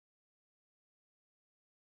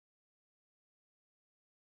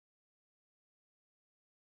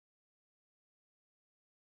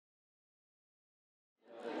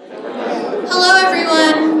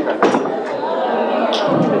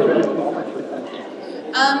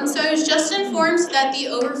So I was just informed that the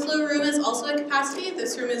overflow room is also at capacity.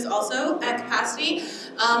 This room is also at capacity.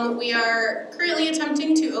 We are currently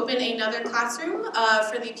attempting to open another classroom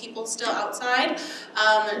for the people still outside,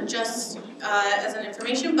 just as an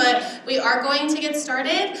information, but we are going to get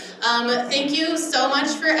started. Thank you so much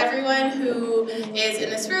for everyone who is in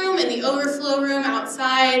this room, in the overflow room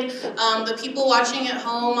outside, the people watching at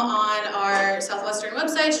home on our Southwestern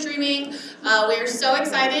website streaming. We are so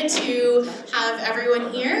excited to have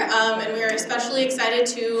everyone here, and we are especially excited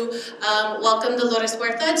to welcome Dolores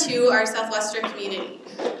Huerta to our Southwestern community.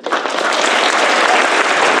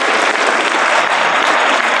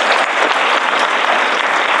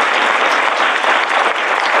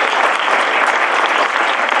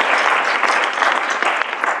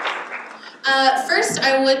 First,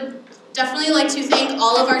 I would definitely like to thank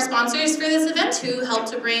all of our sponsors for this event who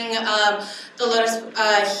helped to bring Dolores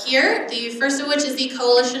here. The first of which is the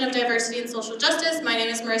Coalition of Diversity and Social Justice. My name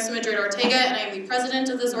is Marissa Madrid-Ortega, and I am the president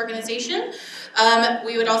of this organization.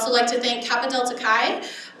 We would also like to thank Kappa Delta Chi,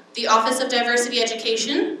 the Office of Diversity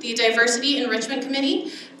Education, the Diversity Enrichment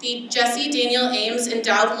Committee, the Jessie Daniel Ames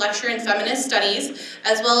Endowed Lecture in Feminist Studies,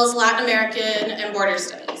 as well as Latin American and Border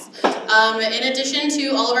Studies. In addition to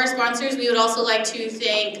all of our sponsors, we would also like to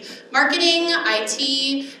thank marketing,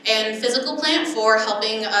 IT, and physical plant for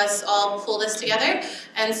helping us all pull this together.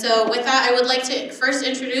 And so with that, I would like to first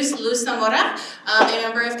introduce Luz Zamora, a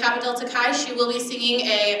member of Kappa Delta Chi. She will be singing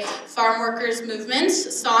a Farm Workers Movement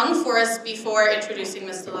song for us before introducing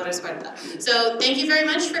Ms. Dolores Huerta. So thank you very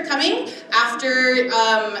much for coming. After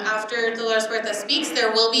Dolores Huerta speaks,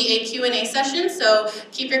 there will be a Q&A session, so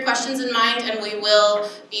keep your questions in mind and we will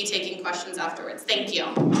be taking questions afterwards. Thank you.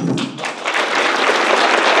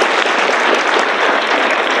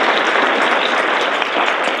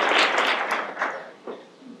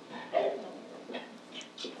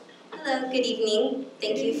 Hello, good evening.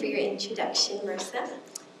 Thank you for your introduction, Marissa.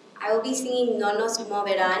 I will be singing No Nos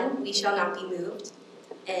Moverán, We Shall Not Be Moved,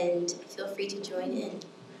 and feel free to join in.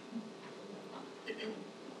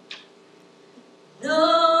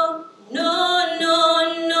 No, no,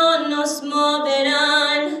 no, no nos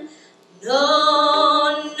moverán.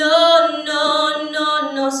 No, no, no,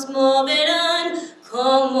 no nos moverán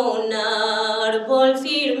como un árbol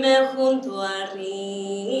firme junto al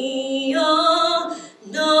río.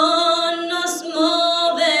 No nos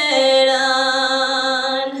moverán.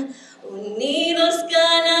 Unidos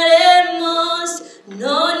ganaremos.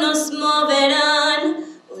 No nos moverán.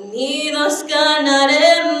 Unidos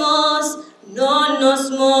ganaremos. No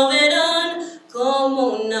nos moverán como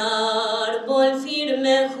un árbol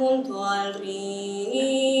firme junto al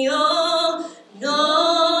río.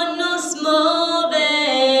 No nos moverán.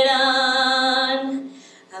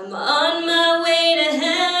 I'm on my way to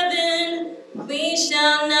heaven. We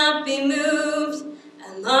shall not be moved.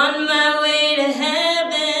 I'm on my way to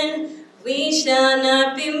heaven. We shall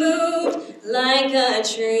not be moved. Like a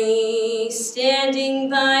tree standing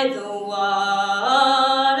by the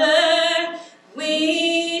water,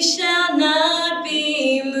 we shall not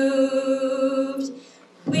be moved.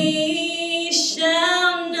 We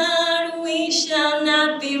shall not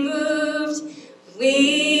be moved.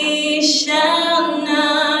 We shall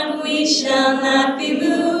not be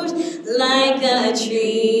moved. Like a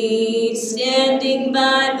tree standing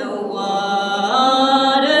by the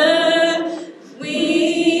water,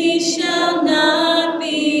 we shall not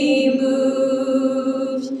be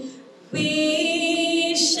moved.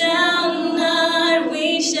 We shall not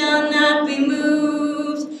be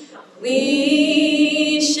moved.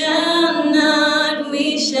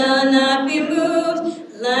 We shall not be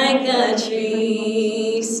moved. Like a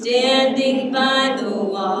tree standing by the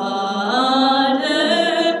water,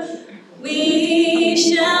 we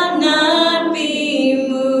shall not be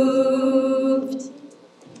moved.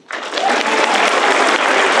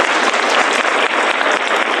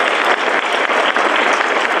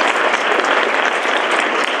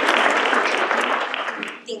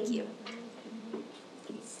 Thank you.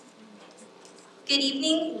 Good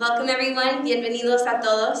evening. Welcome, everyone. Bienvenidos a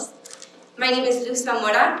todos. My name is Luz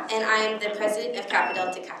Zamora, and I am the president of Kappa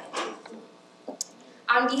Delta Chi.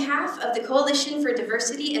 On behalf of the Coalition for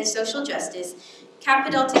Diversity and Social Justice, Kappa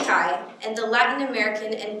Delta Chi, and the Latin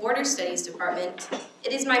American and Border Studies Department,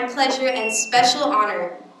 it is my pleasure and special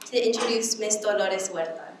honor to introduce Ms. Dolores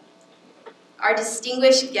Huerta, our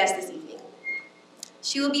distinguished guest this evening.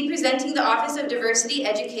 She will be presenting the Office of Diversity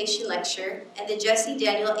Education Lecture and the Jessie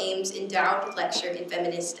Daniel Ames Endowed Lecture in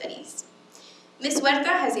Feminist Studies. Ms. Huerta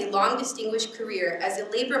has a long distinguished career as a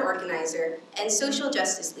labor organizer and social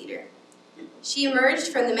justice leader. She emerged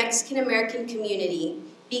from the Mexican-American community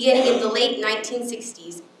beginning in the late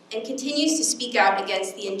 1960s and continues to speak out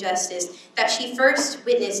against the injustice that she first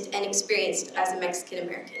witnessed and experienced as a Mexican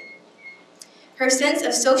American. Her sense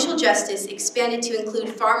of social justice expanded to include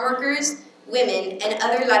farm workers, women, and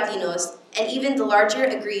other Latinos, and even the larger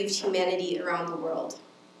aggrieved humanity around the world.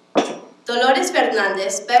 Dolores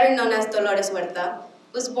Fernandez, better known as Dolores Huerta,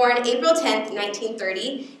 was born April 10,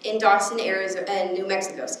 1930, in Dawson, New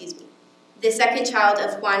Mexico, the second child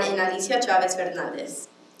of Juan and Alicia Chavez Fernandez.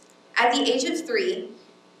 At the age of 3,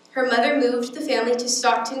 her mother moved the family to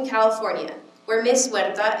Stockton, California, where Miss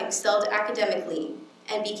Huerta excelled academically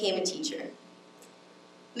and became a teacher.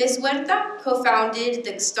 Ms. Huerta co-founded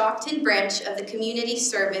the Stockton branch of the Community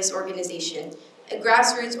Service Organization, a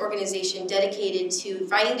grassroots organization dedicated to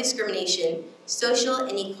fighting discrimination, social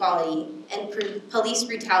inequality, and police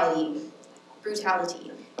brutality,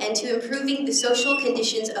 and to improving the social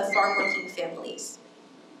conditions of farm-working families.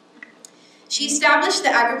 She established the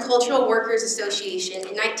Agricultural Workers Association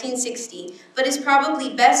in 1960, but is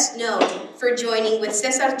probably best known for joining with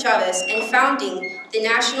Cesar Chavez and founding the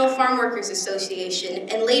National Farm Workers Association,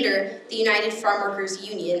 and later the United Farm Workers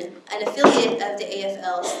Union, an affiliate of the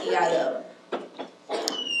AFL-CIO.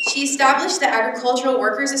 She established the Agricultural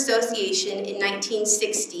Workers Association in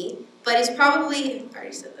 1960, but is probably, I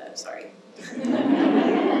already said that, I'm sorry.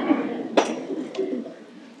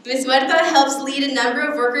 Ms. Huerta helps lead a number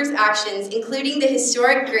of workers' actions, including the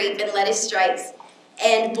historic grape and lettuce strikes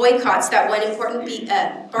and boycotts that won important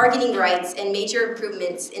bargaining rights and major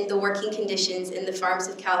improvements in the working conditions in the farms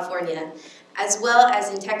of California, as well as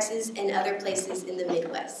in Texas and other places in the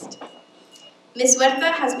Midwest. Ms.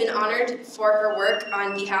 Huerta has been honored for her work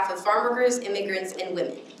on behalf of farm workers, immigrants, and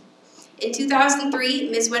women. In 2003,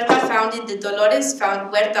 Ms. Huerta founded the Dolores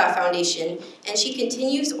Huerta Foundation, and she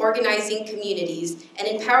continues organizing communities and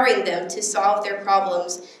empowering them to solve their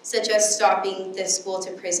problems, such as stopping the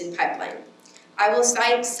school-to-prison pipeline. I will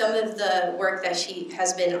cite some of the work that she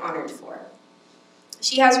has been honored for.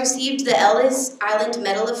 She has received the Ellis Island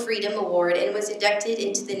Medal of Freedom Award and was inducted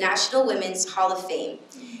into the National Women's Hall of Fame.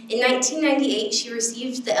 In 1998, she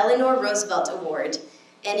received the Eleanor Roosevelt Award,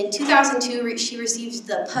 and in 2002, she received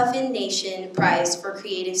the Puffin Nation Prize for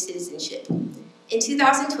Creative Citizenship. In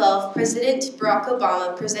 2012, President Barack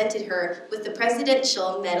Obama presented her with the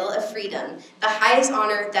Presidential Medal of Freedom, the highest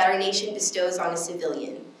honor that our nation bestows on a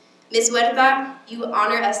civilian. Ms. Huerta, you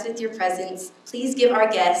honor us with your presence. Please give our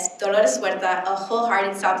guest, Dolores Huerta, a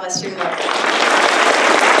wholehearted Southwestern welcome.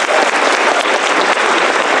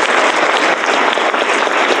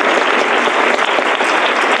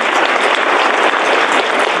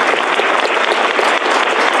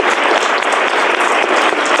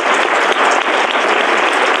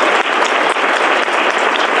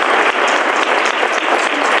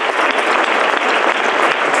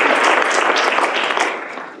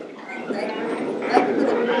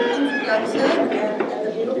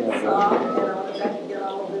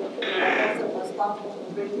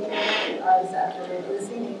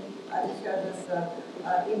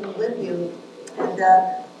 Even with you, and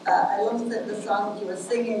I love the song that you were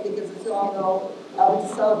singing because, as you all know, we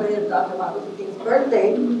just celebrated Dr. Martin Luther King's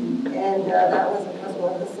birthday, and that was, of course,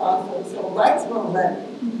 one of the songs for the Civil Rights Movement.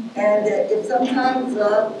 And if sometimes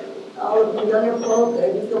all of the younger folk,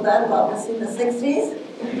 you feel bad about missing the 60s,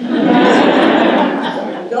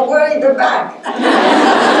 don't worry, they're back.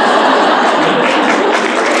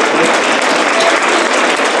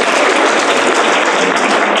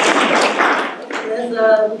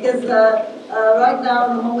 Because right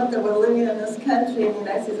now, in the moment that we're living in this country, in the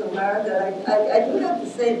United States of America, I do have to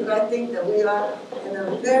say that I think that we are in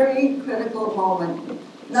a very critical moment,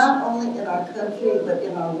 not only in our country, but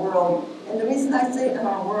in our world. And the reason I say in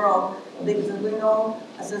our world, because as we know,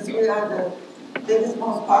 since we are the biggest,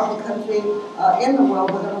 most powerful country in the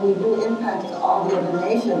world, we're going to do impact to all the other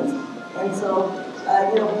nations. And so,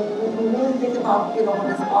 we really think about, what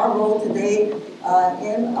is our role today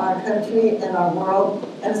in our country, in our world,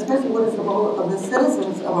 and especially what is the role of the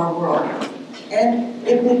citizens of our world. And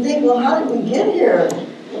if we think, well, how did we get here?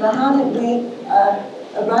 How did we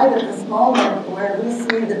arrive at this moment where we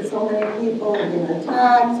see that so many people are being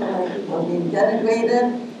attacked, so many people are being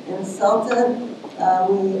denigrated, insulted?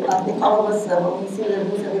 I think all of us, when we see the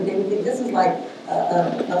news every day, we think this is like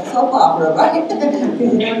a soap opera, right? Because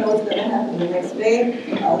you never know what's going to happen the next day,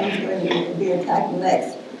 who's going to be attacked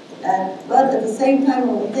next. But at the same time,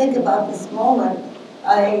 when we think about this moment,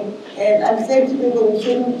 I'm saying to people, we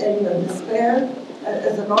shouldn't despair.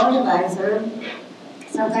 As an organizer,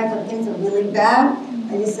 sometimes when things are really bad,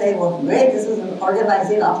 and you say, well, great, this is an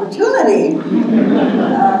organizing opportunity.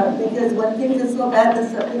 Because when things are so bad,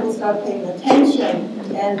 people start paying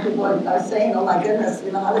attention, and people are saying, oh my goodness,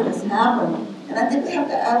 how did this happen? And I think we have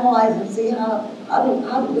to analyze and see how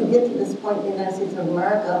do we get to this point in the United States of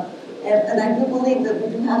America. And I do believe that we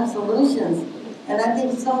do have solutions. And I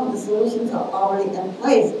think some of the solutions are already in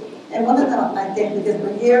place. And one of them, I think, because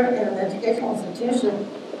we're here in an educational institution,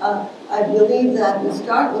 I believe that we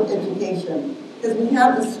start with education. Because we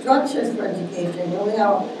have the structures for education. You know, we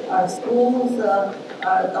have our schools, our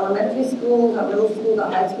elementary schools, our middle schools, our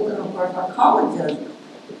high schools, and of course our colleges.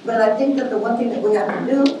 But I think that the one thing that we have to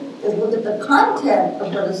do is look at the content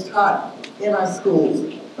of what is taught in our schools.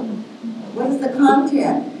 What is the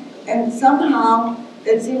content? And somehow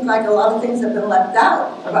it seems like a lot of things have been left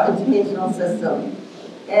out of our educational system.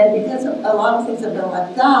 And because a lot of things have been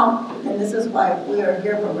left out, and this is why we are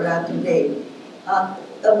here where we're at today. How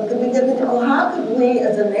could we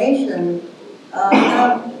as a nation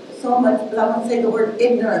have so much, I want to say the word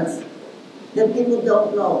ignorance, that people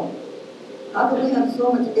don't know? How could we have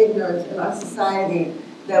so much ignorance in our society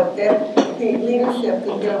that the leadership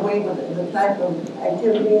can get away with the type of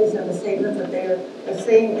activities and the statements that they are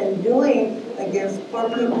saying and doing against poor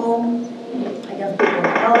people, against people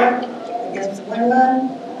of color, against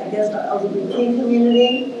women, against the LGBT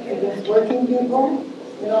community, against working people,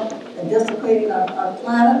 you know, and desecrating our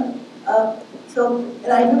planet.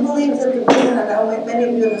 And I do believe that the reason, and I know many of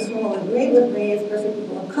you in this room will agree with me, especially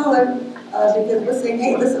people of color, because we're saying,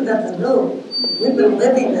 hey, this is nothing new. We've been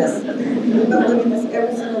living this. We've been living this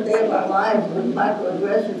every single day of our lives with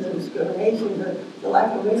microaggressions and discrimination, the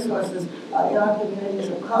lack of resources in our communities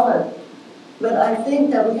of color. But I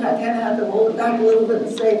think that we kind of have to roll it back a little bit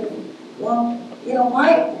and say, well, you know,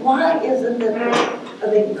 why is it that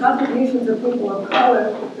the contributions of people of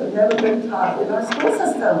color have never been taught in our school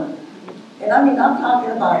system? And I mean, I'm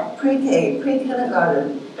talking about pre-K,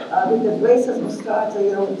 pre-kindergarten, because racism starts,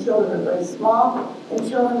 you know, when children are very small, and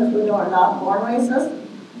children, as we know, are not born racist.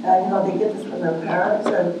 You know, they get this from their parents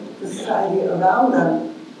and the society around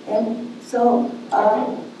them. And so,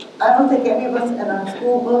 I don't think any of us in our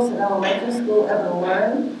school books in elementary school ever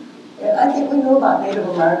learned. And I think we knew about Native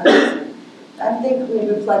Americans. I think we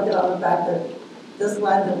reflected on the fact that this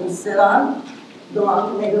land that we sit on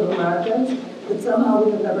belonged to Native Americans, but somehow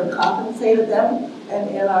we have never compensated them. And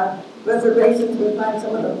in our reservations, we find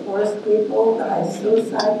some of the poorest people, the highest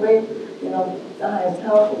suicide rate, you know, the highest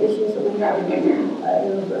health issues that we have in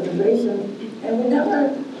those reservations. And we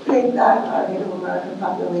never paid back our Native American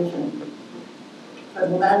population for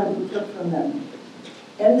the land that we took from them.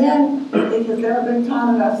 And then, it has never been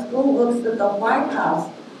taught in our school books that the White House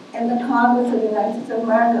and the Congress of the United States of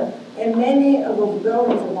America, and many of those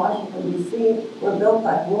buildings in Washington, D.C. were built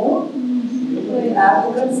by whom?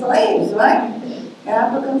 African slaves, right?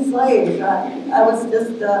 African slaves. I was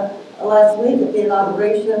just last week at the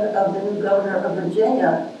inauguration of the new governor of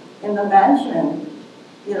Virginia in the mansion,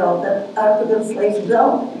 you know, that African slaves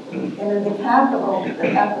built, and in the Capitol that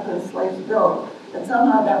African slaves built. And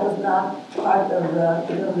somehow that was not part of the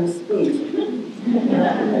governor's speech.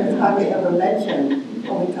 And it's hardly ever mentioned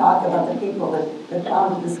when we talk about the people that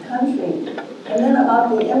founded this country. And then about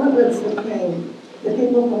the immigrants that came, the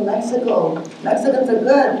people from Mexico. Mexicans are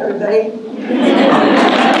good, everybody.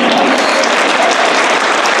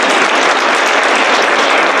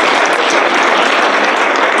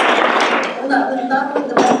 Not only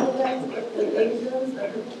the Mexicans, but the Asians, the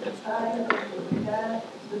people from China, the people from Japan,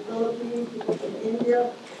 the Philippines, people from India,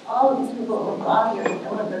 all of these people were brought here as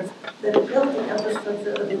immigrants that built the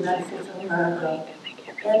infrastructure of the United States of America.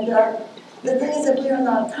 And the thing is that we are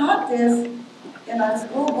not taught this in our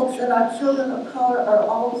school books, that our children of color are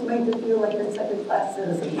always made to feel like they're second-class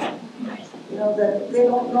citizens. You know, that they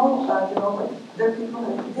don't know, you know, what their people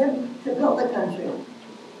did to build the country.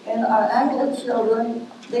 And our Anglo children,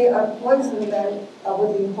 they are poisoned then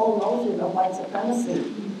with the whole notion of white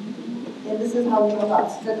supremacy. And this is how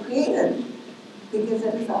neo-Nazis are created, because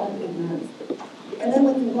it is out of ignorance. And then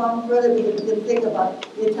we can go on further, because we can think about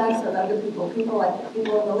the attacks on other people, people in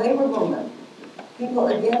the labor movement. People,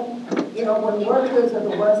 again, you know, when workers are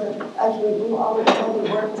the ones that actually do all the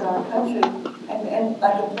daily work in our country, and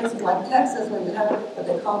like in places like Texas, where you have what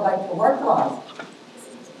they call right-to-work laws.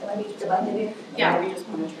 Am I hitting? Yeah, we just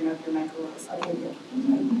want to turn up your microphones. Okay, good.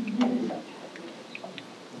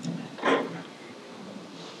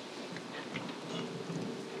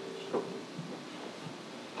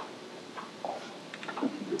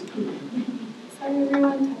 Sorry,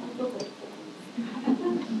 everyone.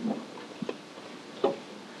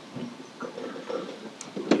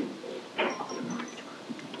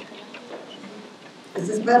 Is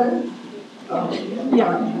this better? Oh.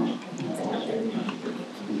 Yeah.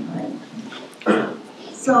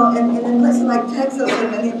 So, and in places like Texas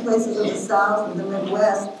and many places of the South and the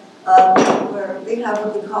Midwest, where they have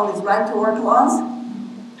what they call these right-to-work laws.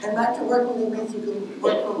 And right-to-work really means you can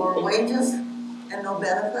work for lower wages and no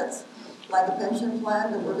benefits, like a pension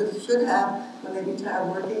plan that workers should have when they retire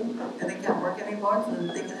working and they can't work anymore so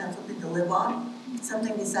that they can have something to live on.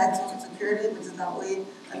 Something besides Social Security, which is not really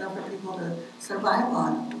enough for people to survive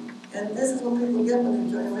on. And this is what people get when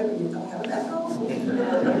they join labor unions. Don't have an echo.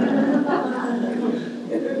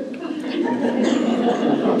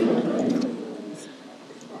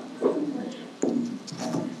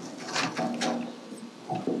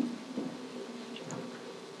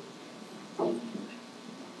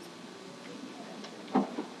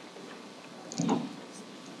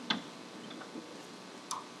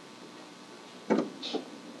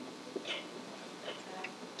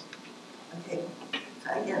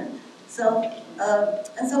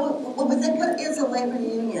 So when we think, what is a labor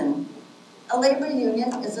union? A labor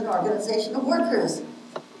union is an organization of workers.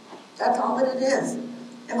 That's all that it is.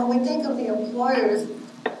 And when we think of the employers,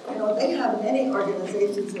 you know, they have many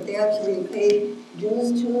organizations that they actually pay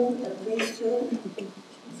dues to and fees to.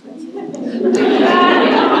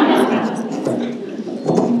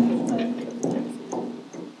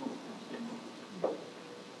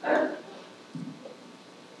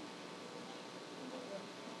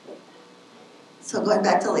 So going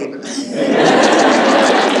back to labor.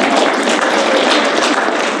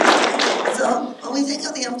 So when we think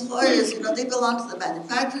of the employers, you know, they belong to the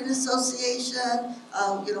Manufacturing Association,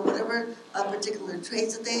 you know, whatever particular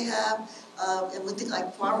trades that they have. And we think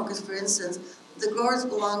like farm workers, for instance, the growers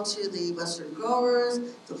belong to the Western Growers,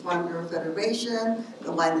 the Farm Bureau Federation,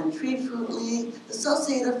 the Wine and Tree Fruit League,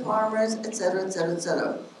 Associated Farmers, et cetera, et cetera, et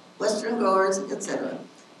cetera. Western Growers, et cetera.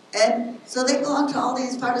 And so they belong to all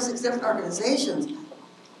these 5 or 6 different organizations.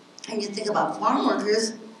 And you think about farm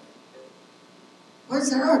workers, where's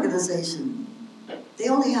their organization? They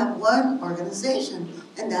only have one organization,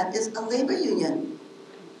 and that is a labor union.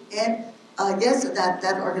 And I guess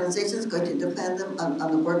that organization is going to depend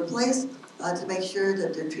on the workplace to make sure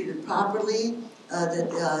that they're treated properly,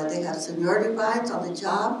 that they have seniority rights on the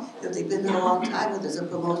job. If they've been there a long time and there's a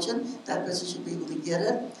promotion, that person should be able to get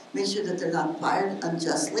it. Make sure that they're not fired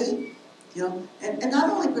unjustly, you know, and not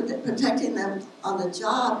only protecting them on the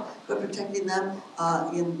job, but protecting them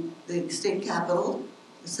in the state capital,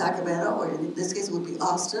 Sacramento, or in this case it would be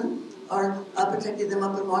Austin, or protecting them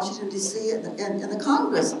up in Washington, D.C. and the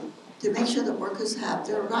Congress to make sure that workers have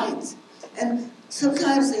their rights. And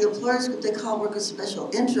sometimes the employers, what they call workers'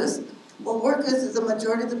 special interest. Well, workers is the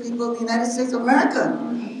majority of the people in the United States of America.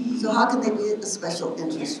 So how can they be a special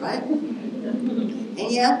interest, right?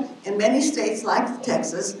 And yet, in many states like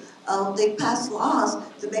Texas, they pass laws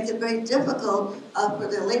to make it very difficult for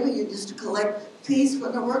their labor unions to collect fees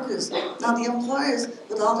from the workers. Now, the employers,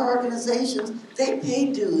 with all their organizations, they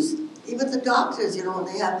pay dues. Even the doctors, you know,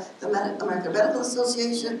 when they have the American Medical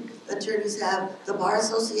Association, attorneys have the Bar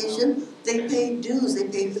Association, they pay dues, they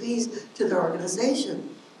pay fees to their organization.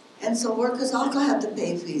 And so workers also have to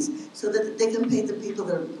pay fees so that they can pay the people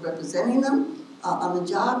that are representing them on the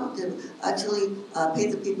job, to actually pay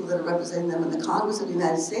the people that are representing them in the Congress of the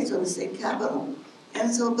United States or in the state capitol.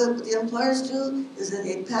 And so what the employers do is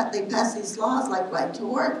that they pass these laws like right to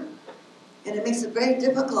work. And it makes it very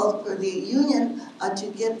difficult for the union to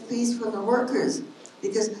get fees from the workers.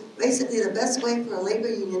 Because basically the best way for a labor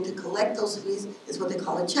union to collect those fees is what they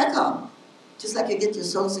call a check-off. Just like you get your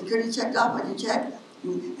Social Security checked off on your check.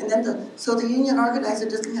 And then so the union organizer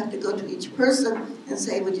doesn't have to go to each person and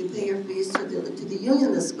say, would you pay your fees to the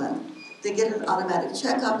union this month? They get an automatic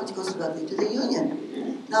check-off which goes directly to the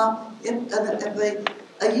union. Now, if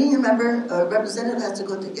a union member or representative has to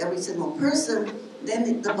go to every single person,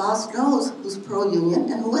 then the boss knows who's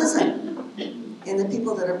pro-union and who isn't. And the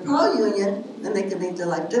people that are pro-union, then they can make their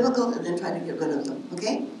life difficult and then try to get rid of them,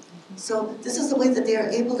 okay? So this is the way that they are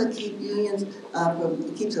able to keep unions,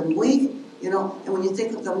 keep them weak, you know, and when you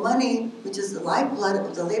think of the money, which is the lifeblood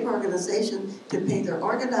of the labor organization, to pay their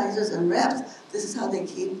organizers and reps, this is how they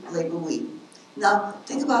keep labor weak. Now,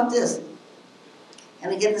 think about this.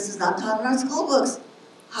 And again, this is not taught in our school books.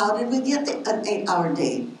 How did we get an 8-hour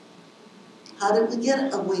day? How did we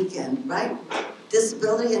get a weekend, right?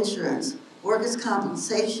 Disability insurance, workers'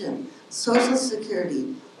 compensation, Social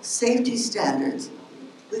Security, safety standards.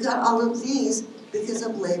 We got all of these because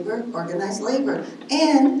of labor, organized labor.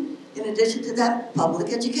 And in addition to that,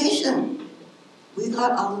 public education. We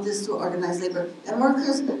got all of this through organized labor. And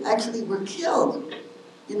workers actually were killed.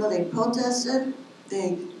 You know, they protested,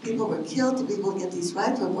 people were killed to be able to get these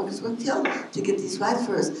rights, but workers were killed to get these rights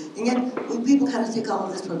first. And yet, people kind of take all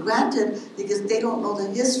of this for granted because they don't know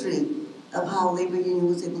the history of how labor union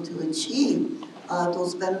was able to achieve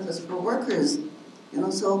those benefits for workers.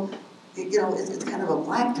 So, it's kind of a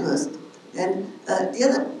blank to us. And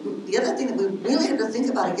the other thing that we really have to think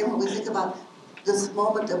about, again, when we think about this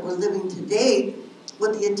moment that we're living today,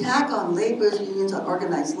 with the attack on labor unions, on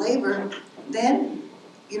organized labor, then,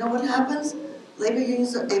 you know what happens? Labor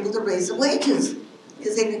unions are able to raise the wages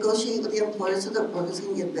because they negotiate with the employers so that workers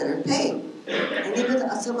can get better pay. And even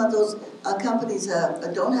some of those companies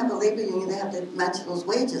don't have a labor union, they have to match those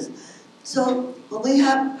wages. So when we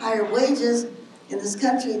have higher wages in this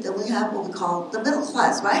country, then we have what we call the middle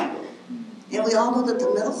class, right? And we all know that the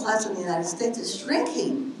middle class in the United States is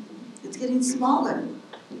shrinking. It's getting smaller.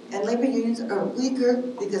 And labor unions are weaker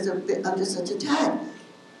because they're under such attack.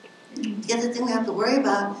 The other thing we have to worry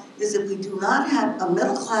about is if we do not have a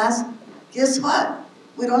middle class, guess what?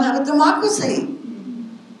 We don't have a democracy.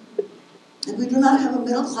 If we do not have a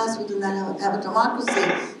middle class, we do not have a democracy.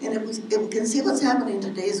 And if we can see what's happening in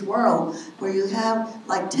today's world, where you have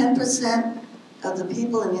like 10% of the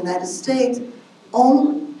people in the United States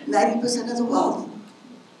own 90% of the wealth.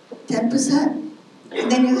 10%.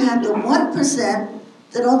 And then you have the 1%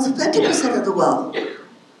 that owns 50% of the wealth.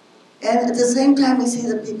 And at the same time, we see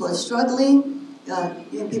that people are struggling.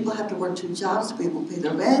 People have to work 2 jobs to be able to pay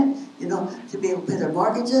their rent, to be able to pay their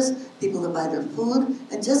mortgages, people to buy their food,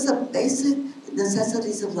 and just the basic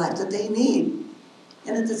necessities of life that they need.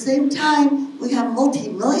 And at the same time, we have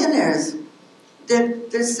multi-millionaires that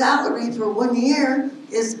their salary for 1 year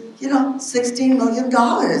is, $16 million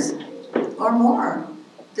or more.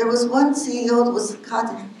 There was one CEO that was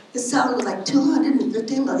caught, his salary was like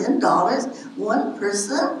 $250 million, one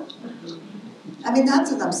person. I mean,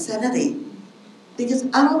 that's an obscenity. Because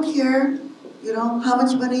I don't care, how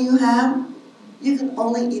much money you have, you can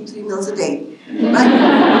only eat 3 meals a day, right?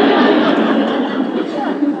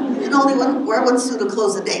 You can only wear 1 suit of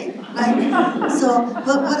clothes a day, right? So,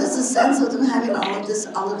 but what is the sense of them having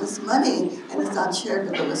all of this money, and it's not shared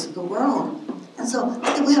with the rest of the world? And so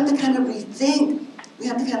I think we have to kind of rethink. We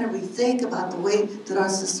have to kind of rethink about the way that our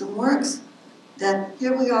system works. That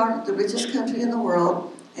here we are, the richest country in the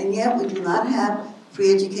world, and yet we do not have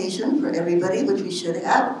free education for everybody, which we should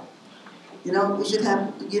have. We should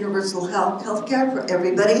have universal health care for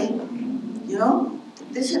everybody.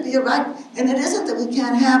 There should be a right. And it isn't that we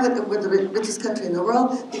can't have it if we're the richest country in the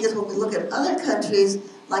world, because when we look at other countries,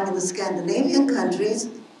 like in the Scandinavian countries,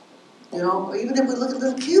 or even if we look at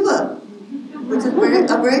little Cuba, which is a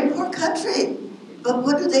very poor country. But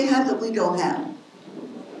what do they have that we don't have?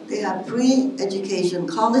 They have free education,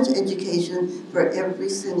 college education for every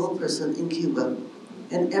single person in Cuba.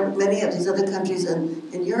 And many of these other countries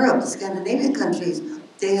in Europe, the Scandinavian countries,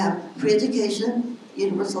 they have free education,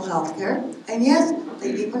 universal health care, and yes,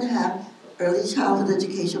 they even have early childhood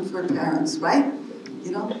education for parents, right?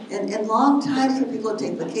 And long times for people to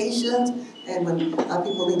take vacations, and when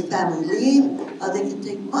people need family leave, they can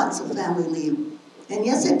take months of family leave. And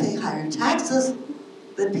yes, they pay higher taxes,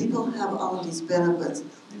 but people have all of these benefits.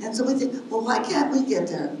 And so we think, well, why can't we get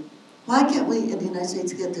there? Why can't we in the United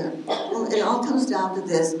States get there? Well, it all comes down to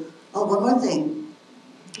this. Oh, one more thing.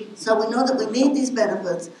 So we know that we need these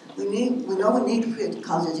benefits. We know we need free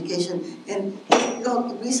college education. And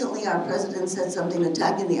recently our president said something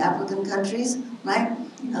attacking the African countries, right?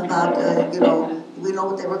 About we know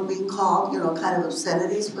what they were being called, kind of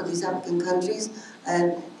obscenities for these African countries,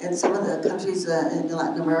 and some of the countries in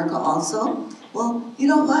Latin America also. Well, you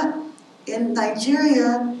know what? In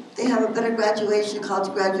Nigeria, they have a better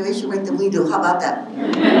college graduation rate than we do. How about that?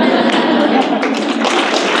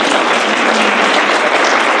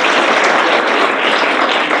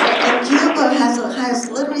 And Cuba has the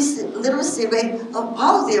highest literacy rate of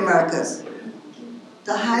all of the Americas.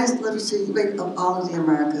 The highest literacy rate of all of the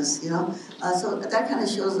Americas, So that kind of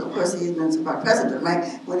shows, of course, the ignorance of our president,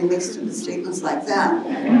 right? When he makes stupid statements like that,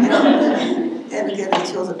 And again, it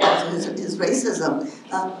shows also his racism.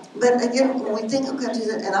 But again, when we think of countries,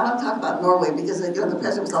 and I want to talk about Norway, because the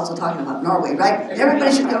president was also talking about Norway, right?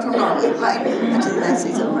 Everybody should come from Norway, right? To the United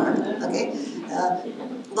States of America, okay?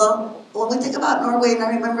 Well, when we think about Norway, and I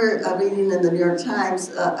remember reading in the New York Times,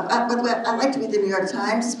 by the way, I like to read the New York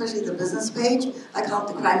Times, especially the business page. I call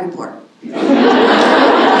it the crime report.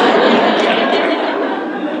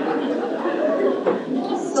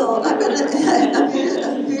 So I read a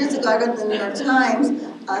few years ago, I read in the New York Times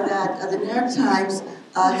that the New York Times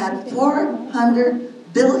had $400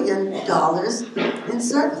 billion in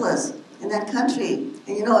surplus in that country.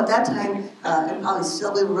 And at that time, and probably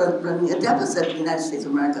still, we were running a deficit in the United States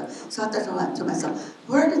of America. So I thought to myself,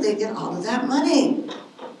 where did they get all of that money?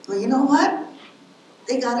 Well, you know what?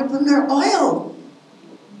 They got it from their oil.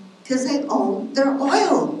 Because they own their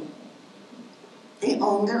oil. They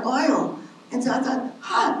own their oil. And so I thought,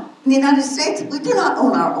 In the United States, we do not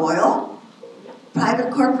own our oil.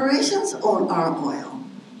 Private corporations own our oil.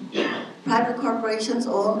 Private corporations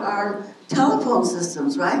own our telephone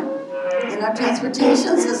systems, right? And our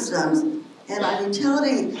transportation systems, and our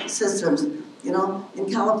utility systems. You know,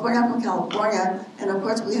 in California, I'm from California, and of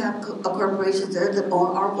course we have corporations there that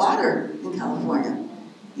own our water in California.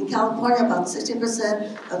 In California, about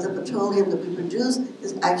 60% of the petroleum that we produce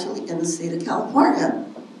is actually in the state of California.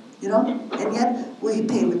 You know, and yet we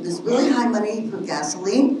pay with this really high money for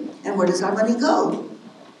gasoline, and where does our money go?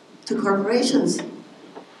 To corporations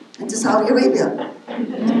and to Saudi Arabia.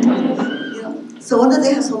 You know, so wonder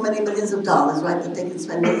they have so many millions of dollars, right, that they can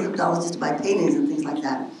spend millions of dollars just to buy paintings and things like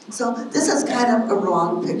that. So this is kind of a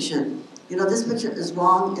wrong picture. You know, this picture is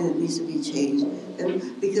wrong and it needs to be changed.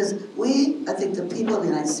 And because I think the people of the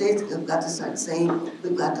United States have got to start saying,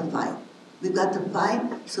 we've got to fight. We've got to fight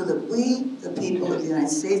so that we, the people of the United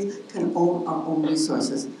States, can own our own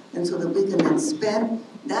resources. And so that we can then spend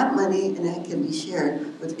that money and it can be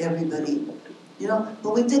shared with everybody. You know,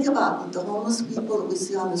 when we think about the homeless people that we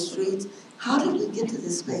see on the streets, how did we get to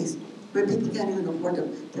this space where people can't even afford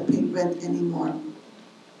to pay rent anymore?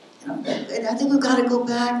 You know, and I think we've got to go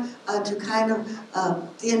back to kind of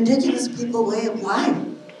the indigenous people way of life.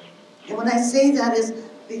 And when I say that is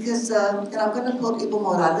because, and I'm going to quote Evo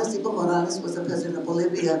Morales. Evo Morales was the president of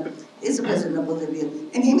Bolivia, is the president of Bolivia.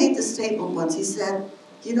 And he made the statement once, he said,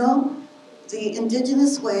 you know, the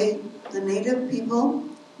indigenous way, the native people,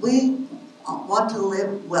 we want to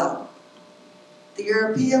live well. The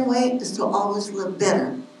European way is to always live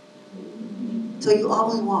better. So you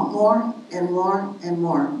always want more and more and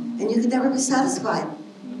more. And you can never be satisfied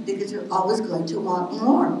because you're always going to want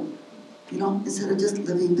more, you know, instead of just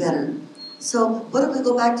living better. So what if we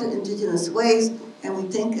go back to indigenous ways and we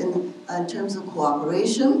think in terms of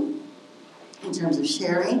cooperation, in terms of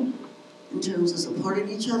sharing, in terms of supporting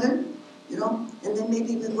each other, you know, and then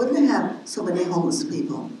maybe we wouldn't have so many homeless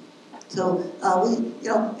people. So you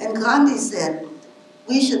know, and Gandhi said,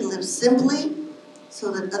 we should live simply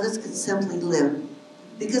so that others can simply live.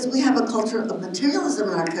 Because we have a culture of materialism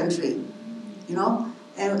in our country, you know?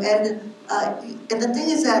 And the thing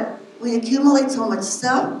is that we accumulate so much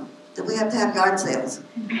stuff that we have to have yard sales.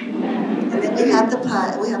 And then we have to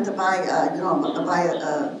buy, you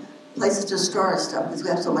know, places to store our stuff because we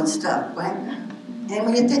have so much stuff, right? And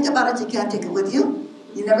when you think about it, you can't take it with you.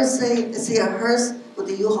 You never see a hearse with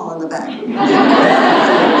a U-Haul in the back.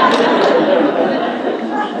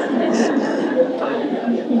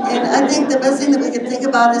 And I think the best thing that we can think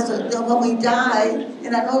about is that, you know, when we die,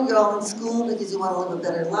 and I know you're all in school because you want to live a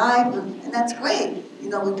better life, and that's great. You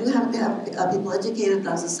know, we do have to have people educated in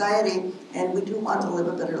our society, and we do want to live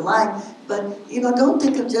a better life. But, you know, don't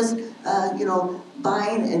think of just, you know,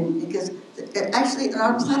 buying, and because actually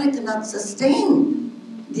our planet cannot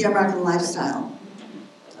sustain the American lifestyle.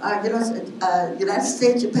 You know, United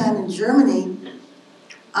States, Japan, and Germany,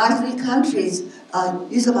 our three countries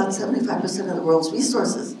use about 75% of the world's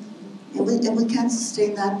resources. And we can't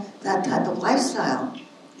sustain that type of lifestyle.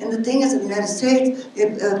 And the thing is, in the United States,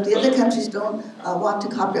 if the other countries don't want to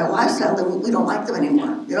copy our lifestyle, then we don't like them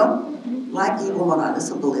anymore, you know? Like Evo Morales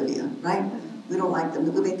of Bolivia, right? We don't like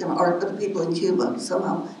them. We make them, or the people in Cuba,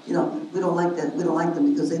 somehow, you know, we don't like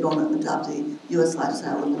them because they don't adopt the U.S.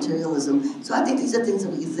 lifestyle of materialism. So I think these are things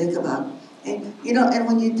that we can think about. And, you know, and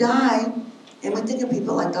when you die, and we think of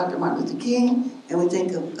people like Dr. Martin Luther King, and we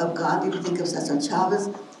think of Gandhi, we think of Cesar Chavez,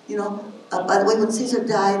 you know, by the way, when Cesar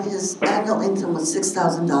died, his annual income was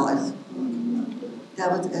 $6,000. That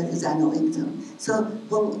was his annual income. So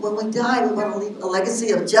when we die, we want to leave a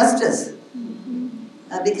legacy of justice.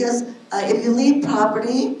 Because if you leave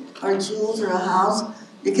property or jewels or a house,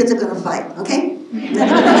 your kids are going to fight, okay? They're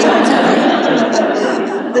going to hate each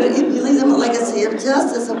other. But if you leave them a legacy of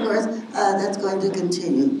justice, of course, that's going to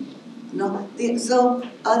continue. You know? So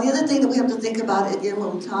the other thing that we have to think about, again,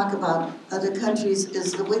 when we talk about other countries,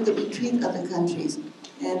 is the way that we treat other countries.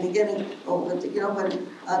 And again, you know, when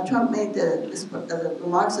Trump made the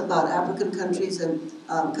remarks about African countries and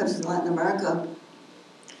countries in Latin America,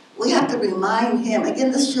 we have to remind him,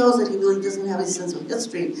 again, this shows that he really doesn't have a sense of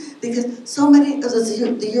history, because so many of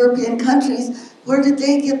the European countries, where did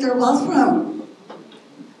they get their wealth from?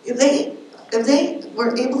 If they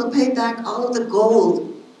were able to pay back all of the gold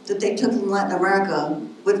that they took from Latin America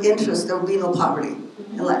with interest, there would be no poverty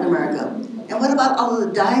in Latin America. And what about all of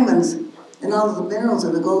the diamonds and all of the minerals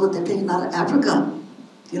and the gold that they've taken out of Africa?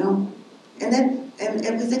 You know? And then,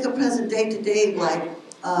 and we think of present day today, like,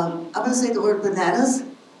 I'm going to say the word bananas.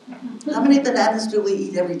 How many bananas do we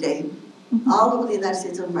eat every day? All over the United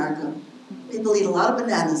States of America. People eat a lot of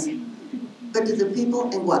bananas. But do the people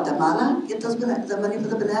in Guatemala get the money for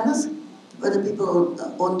the bananas? Or the people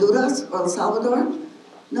of Honduras or El Salvador?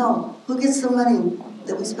 No. Who gets the money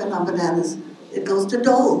that we spend on bananas? It goes to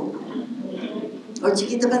Dole, or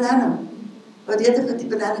Chiquita Banana, or the other 50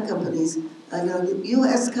 banana companies. The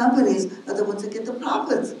U.S. companies are the ones that get the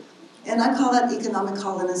profits. And I call that economic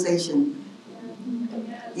colonization.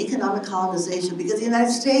 Economic colonization, because the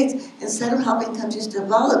United States, instead of helping countries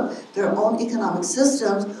develop their own economic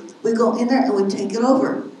systems, we go in there and we take it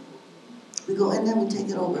over. We go in there and we take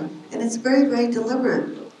it over. And it's very, very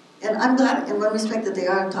deliberate. And I'm glad, in one respect, that they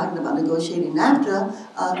are talking about negotiating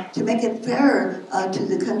NAFTA to make it fairer to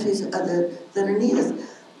the countries that are neediest,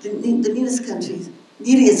 the neediest countries.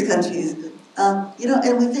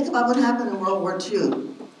 And we think about what happened in World War II.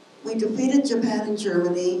 We defeated Japan and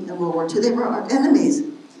Germany in World War II. They were our enemies.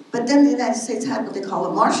 But then the United States had what they call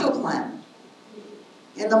a Marshall Plan.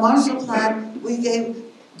 In the Marshall Plan, we gave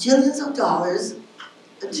jillions of dollars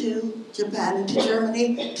to Japan and to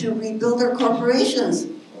Germany to rebuild their corporations.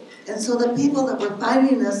 And so the people that were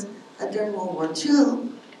fighting us during World War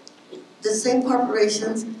II, the same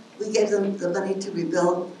corporations, we gave them the money to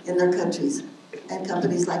rebuild in their countries. And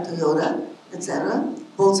companies like Toyota, etc.,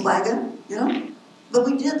 Volkswagen, But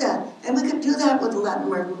we did that. And we could do that with the Latin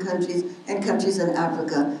American countries and countries in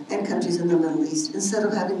Africa and countries in the Middle East instead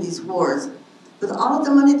of having these wars. With all of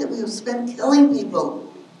the money that we have spent killing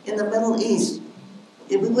people in the Middle East,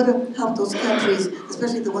 if we would have helped those countries,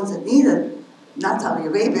 especially the ones that need it, not Saudi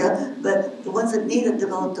Arabia, but the ones that need it,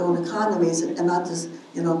 develop their own economies and not just,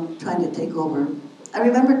 trying to take over. I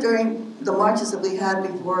remember during the marches that we had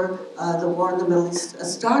before the war in the Middle East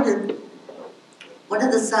started, one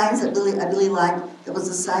of the signs that I really liked, there was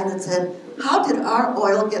a sign that said, "How did our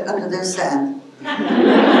oil get under their sand?" and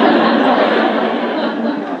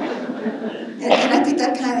I think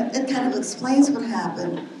that kind of explains what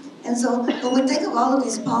happened. And so when we think of all of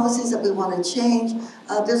these policies that we want to change,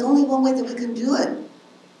 there's only one way that we can do it.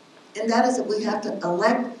 And that is that we have to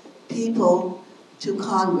elect people to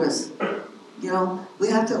Congress. We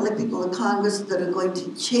have to elect people to Congress that are going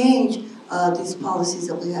to change these policies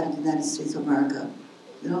that we have in the United States of America.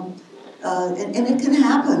 And it can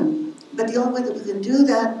happen. But the only way that we can do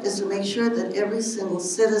that is to make sure that every single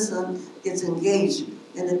citizen gets engaged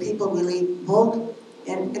and that people really vote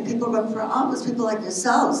and people run for office, people like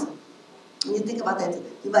yourselves. When you think about that,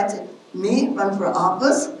 you might say, me run for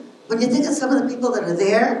office? When you think of some of the people that are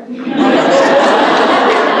there,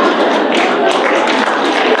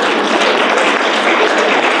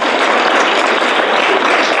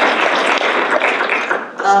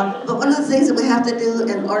 but one of the things that we have to do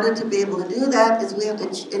in order to be able to do that is we have to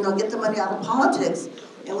get the money out of politics,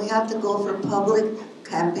 and we have to go for public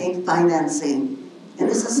campaign financing. And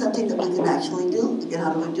this is something that we can actually do. Again,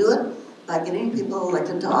 how do we do it? By getting people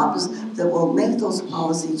elected to office that will make those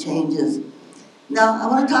policy changes. Now, I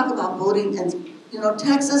want to talk about voting, and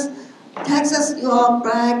Texas, you all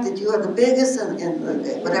brag that you are the biggest and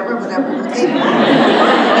whatever, okay? And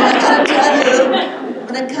I gotta tell you,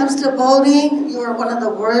 when it comes to voting, you are one of the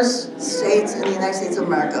worst states in the United States of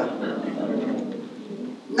America.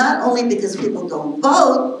 Not only because people don't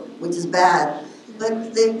vote, which is bad,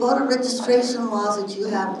 but the voter registration laws that you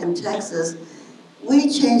have in Texas, we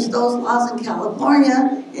changed those laws in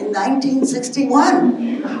California in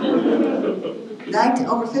 1961.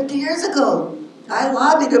 Over 50 years ago. I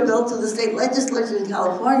lobbied a bill to the state legislature in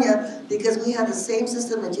California because we had the same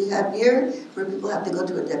system that you have here, where people have to go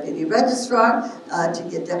to a deputy registrar to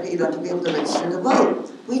get to be able to register to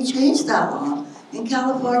vote. We changed that law. In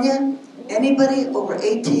California, anybody over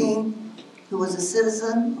 18 who was a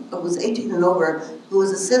citizen, or was 18 and over, who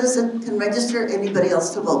was a citizen can register anybody else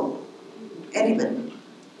to vote. Anybody.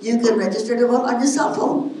 You can register to vote on your cell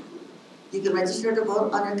phone. You can register to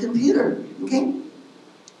vote on your computer, okay?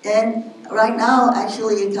 And right now,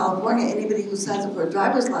 actually in California, anybody who signs up for a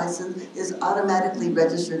driver's license is automatically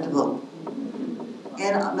registered to vote.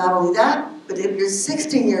 And not only that, but if you're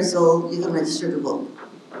 16 years old, you can register to vote.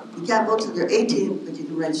 You can't vote till you're 18, but you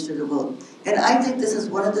can register to vote. And I think this is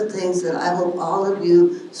one of the things that I hope all of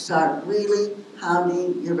you start really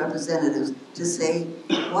hounding your representatives to say,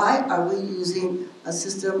 why are we using a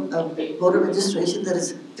system of voter registration that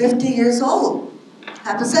is 50 years old,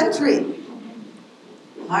 half a century?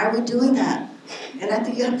 Why are we doing that? And I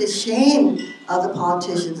think you have to shame the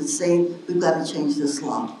politicians and saying, we've got to change this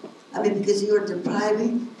law. I mean, because you are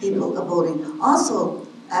depriving people of voting. Also,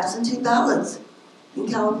 absentee ballots. In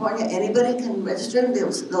California, anybody can register and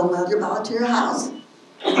they'll mail your ballot to your house.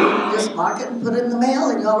 And you just mark it and put it in the mail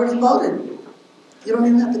and you already voted. You don't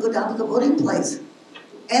even have to go down to the voting place.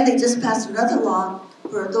 And they just passed another law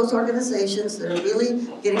for those organizations that are really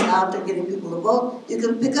getting out there, getting people to vote, you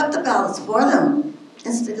can pick up the ballots for them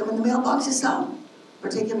and stick them in the mailbox yourself, or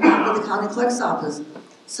take them down to the county clerk's office.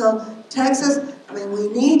 So Texas, I mean, we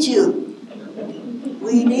need you.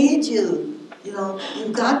 We need you. You know,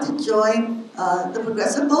 you've got to join the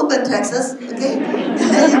progressive movement, Texas, okay?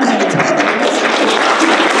 You've got to join the progressive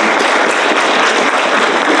movement.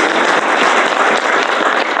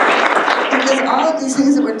 Because all of these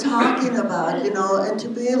things that we're talking about, you know, and to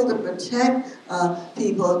be able to protect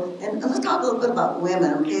people, and let's talk a little bit about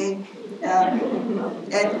women, okay?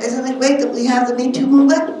 And isn't it great that we have the Me Too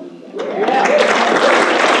movement? I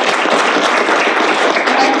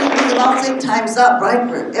think we can all say time's up, right,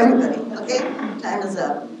 for everybody, okay? Time is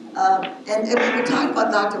up. And we were talking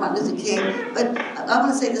about Dr. Martin Luther King, but I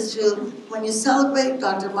want to say this too. When you celebrate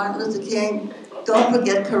Dr. Martin Luther King, don't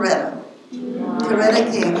forget Coretta.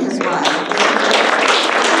 Coretta King, his wife.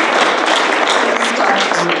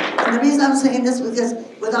 And the reason I'm saying this is because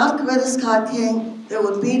without Coretta Scott King, there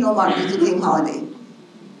would be no Martin Luther King holiday.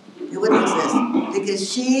 It wouldn't exist. Because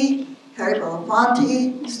she, Harry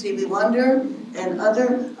Belafonte, Stevie Wonder, and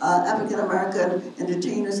other African-American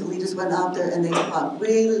entertainers and leaders went out there and they fought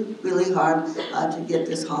really, really hard to get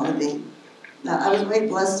this holiday. Now, I was very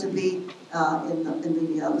blessed to be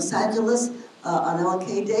in Los Angeles on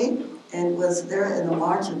MLK Day, and was there in the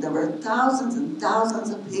march, and there were thousands and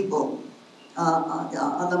thousands of people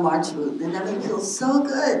on the march route. And that made me feel so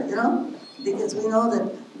good, you know, because we know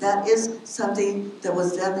that that is something that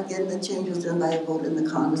was done, again, the change was done by a vote in the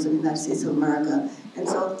Congress of the United States of America. And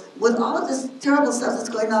so, with all of this terrible stuff that's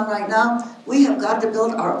going on right now, we have got to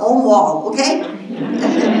build our own wall, okay?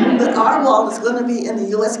 But our wall is going to be in the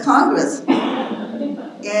U.S. Congress.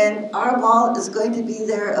 And our wall is going to be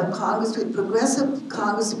there of Congress, progressive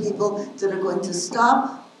Congress people that are going to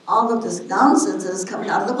stop all of this nonsense that is coming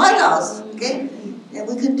out of the White House, okay? And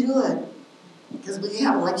we can do it, because we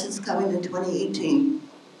have elections coming in 2018.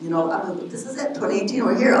 You know, I mean, this is it, 2018,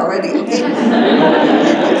 we're here already, okay?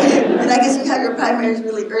 Okay. And I guess you have your primaries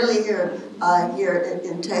really early here,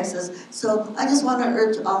 in Texas. So I just want to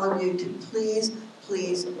urge all of you to please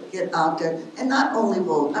get out there and not only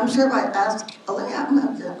vote. I'm sure if I ask, I'll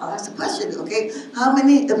ask a question, okay? How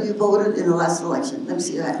many of you voted in the last election? Let me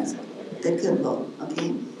see your hands. They could vote,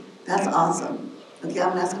 okay? That's awesome. Okay, I'm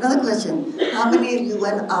gonna ask another question. How many of you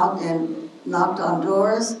went out and knocked on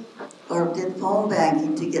doors or did phone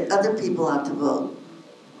banking to get other people out to vote?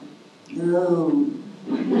 No.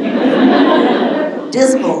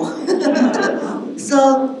 Dismal.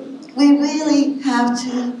 So we really have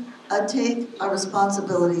to take our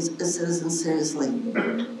responsibilities as citizens seriously.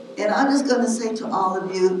 And I'm just going to say to all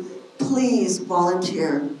of you, please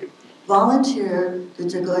volunteer. Volunteer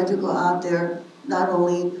that you're going to go out there not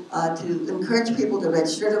only to encourage people to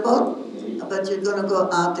register to vote, but you're going to go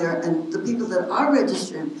out there and the people that are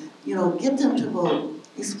registered, you know, get them to vote.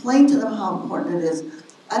 Explain to them how important it is.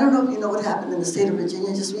 I don't know if you know what happened in the state of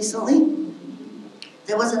Virginia just recently.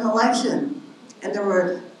 There was an election, and there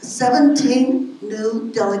were 17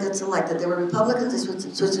 new delegates elected. They were Republicans, they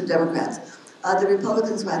switched to Democrats. The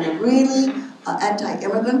Republicans ran a really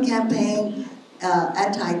anti-immigrant campaign,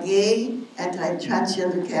 anti-gay,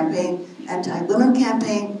 anti-transgender campaign, anti-women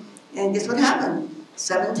campaign, and guess what happened?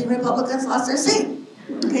 17 Republicans lost their seat,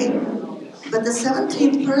 okay? But the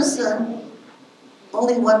 17th person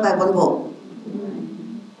only won by one vote.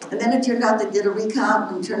 And then it turned out they did a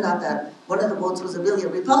recount, and it turned out that one of the votes was really a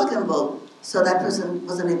Republican vote, so that person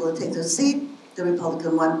wasn't able to take their seat. The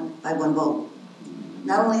Republican won by one vote.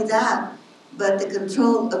 Not only that, but the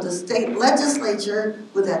control of the state legislature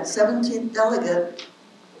with that 17th delegate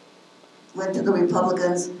went to the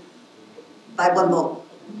Republicans by one vote.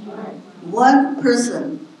 One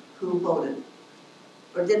person who voted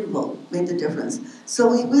or didn't vote made the difference. So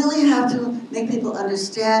we really have to make people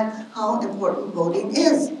understand how important voting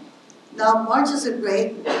is. Now, marches are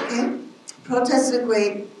great, okay? Protests are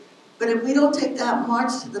great, but if we don't take that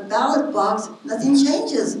march to the ballot box, nothing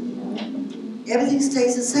changes. Everything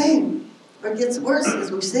stays the same, or gets worse,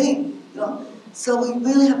 as we've seen. You know? So we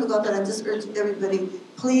really have to go out there and just urge everybody,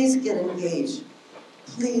 please get engaged.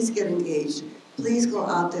 Please get engaged. Please go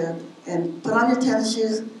out there and put on your tennis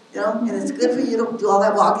shoes, you know, and it's good for you to do all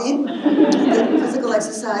that walking, good physical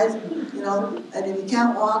exercise, you know, and if you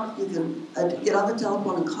can't walk, you can get on the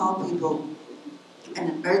telephone and call people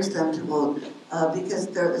and urge them to vote, because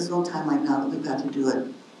there is no time like now that we've got to do it.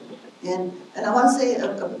 And I want to say,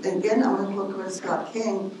 again, I'm going to quote Coretta Scott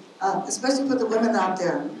King, especially for the women out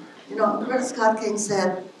there. You know, Coretta Scott King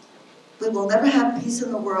said, "We will never have peace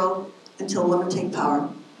in the world until women take power."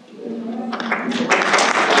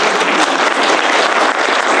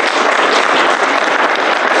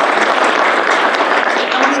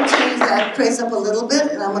 up a little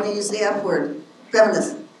bit, and I'm going to use the F word,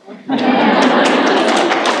 feminist. When we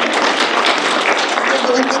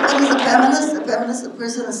think of as a feminist is a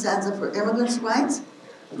person that stands up for immigrants' rights,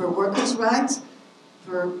 for workers' rights,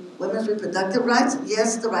 for women's reproductive rights,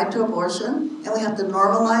 yes, the right to abortion, and we have to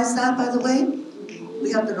normalize that, by the way.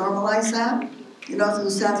 We have to normalize that. You know, who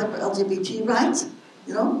stands up for LGBT rights,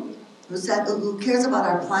 you know, who cares about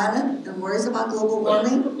our planet and worries about global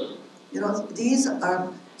warming. You know, these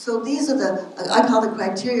are the, I call the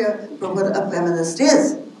criteria for what a feminist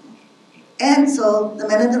is. And so the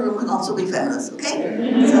men in the room can also be feminists, okay?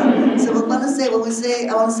 So we want to say,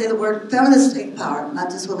 I want to say the word feminists take power, not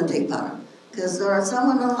just women take power. Because there are some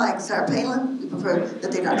women like Sarah Palin, we prefer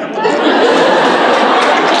that they not take the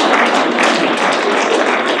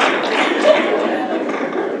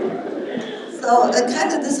So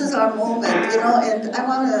kind of this is our moment, you know, and I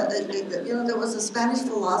want to, you know, there was a Spanish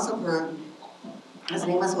philosopher, his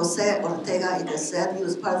name was Jose Ortega y Gasset. He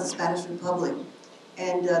was part of the Spanish Republic.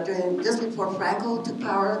 And just before Franco took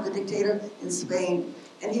power, the dictator in Spain,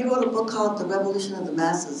 and he wrote a book called The Revolution of the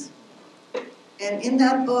Masses. And in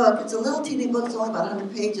that book, it's a little teeny book, it's only about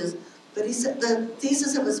 100 pages, but he said the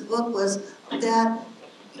thesis of his book was that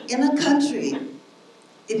in a country,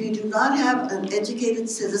 if you do not have an educated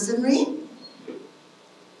citizenry,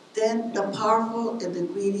 then the powerful and the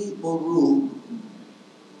greedy will rule.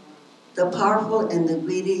 The powerful and the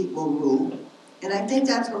greedy will rule. And I think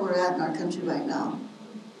that's where we're at in our country right now.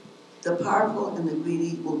 The powerful and the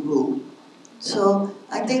greedy will rule. So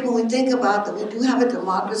I think when we think about that we do have a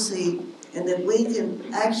democracy and that we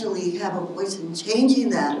can actually have a voice in changing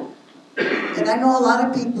that. And I know a lot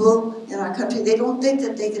of people in our country, they don't think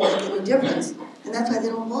that they can make any difference. And that's why they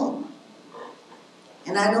don't vote.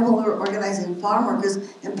 And I know when we were organizing farm workers,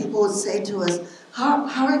 and people would say to us, how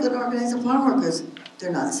are you going to organize the farm workers?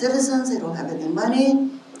 They're not citizens, they don't have any money,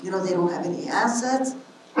 you know, they don't have any assets,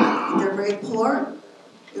 they're very poor,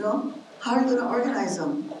 you know. How are you going to organize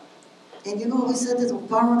them? And you know what we said to the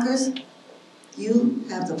farm workers? You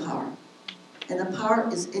have the power. And the power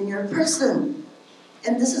is in your person.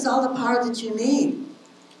 And this is all the power that you need.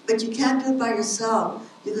 But you can't do it by yourself.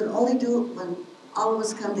 You can only do it when all of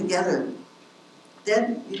us come together.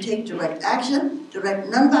 Then you take direct action, direct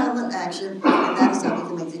nonviolent action, and that is how we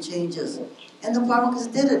can make the changes. And the farm workers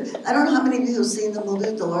did it. I don't know how many of you have seen the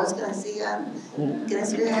movie Dolores. Can I see your hand? Can I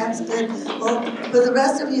see your hands? Good. Well, for the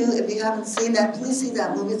rest of you, if you haven't seen that, please see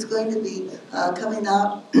that movie. It's going to be coming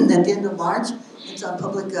out at the end of March. It's on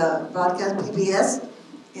public broadcast, PBS,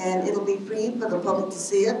 and it'll be free for the public to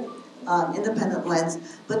see it, independent lens.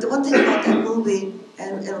 But the one thing about that movie,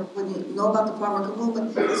 and when you know about the farm worker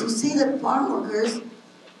movement, is you see that farm workers,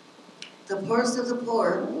 the poorest of the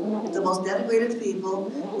poor, the most denigrated people,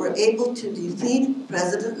 were able to defeat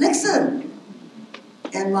President Nixon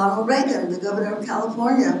and Ronald Reagan, the governor of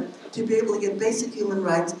California, to be able to get basic human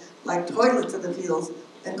rights like toilets in the fields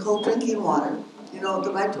and cold drinking water. You know,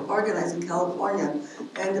 the right to organize in California.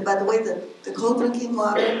 And by the way, the cold drinking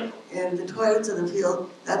water and the toilets in the field,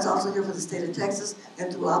 that's also here for the state of Texas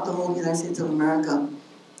and throughout the whole United States of America.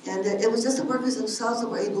 And it was just the workers themselves that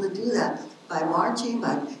were able to do that by marching,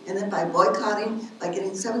 and then by boycotting, by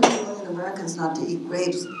getting 17 million Americans not to eat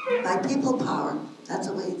grapes, by people power. That's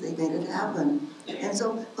the way they made it happen. And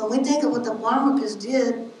so when we think of what the farm workers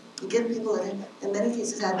did, to get people that in many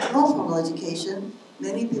cases had no formal education,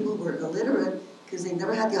 many people were illiterate because they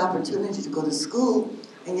never had the opportunity to go to school,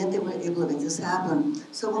 and yet they were able to make this happen.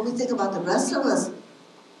 So when we think about the rest of us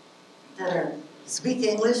that speak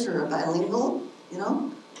English or are bilingual, you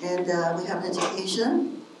know, and we have an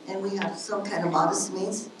education, and we have some kind of modest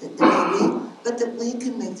means, it may be, but that we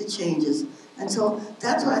can make the changes. And so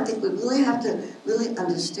that's what I think we really have to really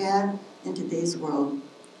understand in today's world.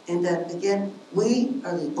 And that, again, we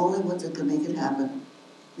are the only ones that can make it happen.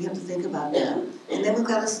 We have to think about that. And then we've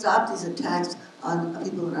got to stop these attacks on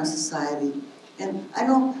people in our society. And I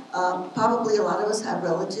know probably a lot of us have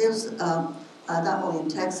relatives, not only in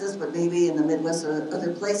Texas, but maybe in the Midwest or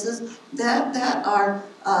other places, that are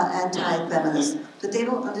anti-feminist, that they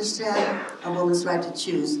don't understand a woman's right to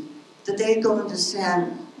choose, that they don't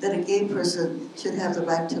understand that a gay person should have the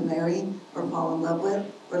right to marry or fall in love with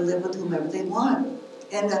or live with whomever they want.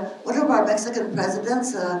 And one of our Mexican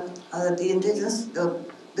presidents, the indigenous,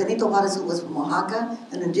 Benito Juarez, who was from Oaxaca,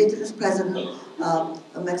 an indigenous president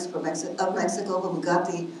of Mexico, when we got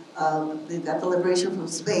the liberation from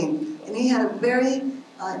Spain. And he had a very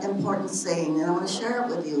important saying, and I want to share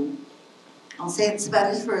it with you. I'll say it in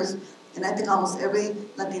Spanish first, and I think almost every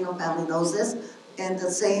Latino family knows this. And the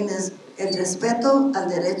saying is, el respeto al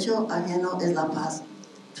derecho ajeno es la paz.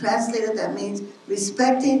 Translated, that means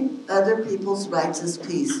respecting other people's rights is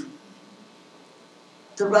peace.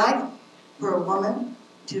 the right for a woman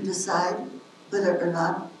to decide whether or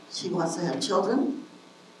not she wants to have children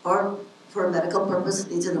or for a medical purpose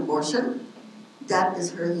needs an abortion, that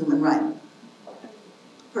is her human right.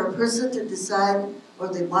 For a person to decide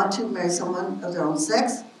or they want to marry someone of their own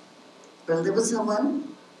sex or live with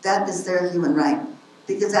someone, that is their human right.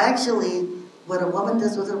 Because actually, what a woman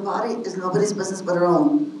does with her body is nobody's business but her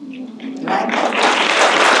own, right?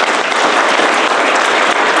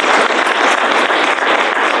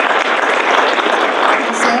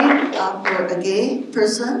 For a gay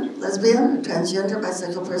person, lesbian, transgender,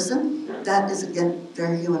 bisexual person, that is again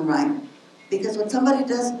their human right. Because what somebody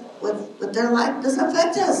does with their life doesn't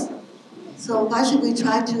affect us. So why should we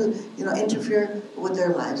try to, interfere with their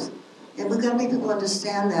lives? And we've got to make people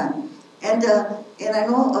understand that. And I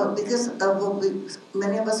know because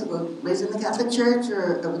many of us were raised in the Catholic Church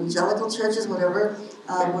or evangelical churches, whatever,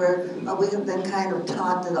 where we have been kind of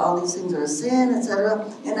taught that all these things are a sin, etc.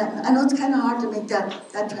 And I know it's kind of hard to make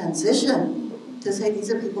that transition to say these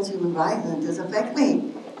are people's human rights and it does affect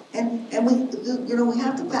me. And we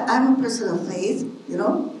have to. I'm a person of faith,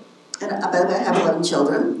 and by the way, I have 11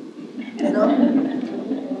 children.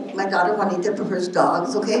 My daughter Juanita prefers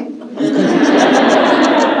dogs. Okay.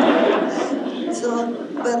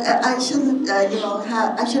 But I shouldn't,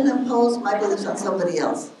 I shouldn't impose my beliefs on somebody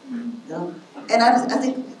else, And I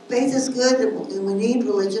think faith is good, and we need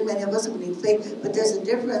religion. Many of us we need faith, but there's a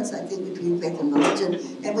difference, I think, between faith and religion,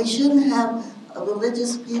 and we shouldn't have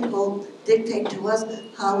religious people dictate to us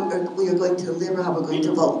how we are going to live or how we're going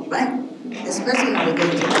to vote, right? Especially how we're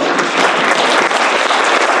going to vote.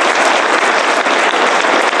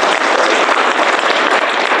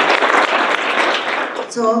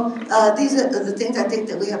 So these are the things I think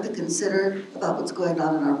that we have to consider about what's going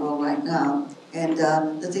on in our world right now, and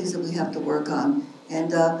the things that we have to work on.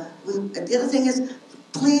 And the other thing is,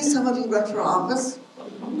 please, some of you run for office.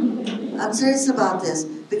 I'm serious about this,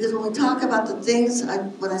 because when we talk about the things,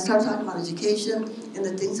 when I start talking about education and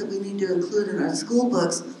the things that we need to include in our school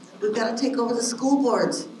books, we've got to take over the school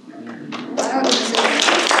boards.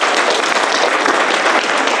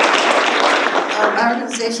 Our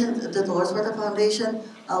organization, the Dolores Huerta Foundation,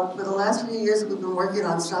 for the last few years we've been working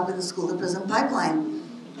on stopping the school-to-prison pipeline.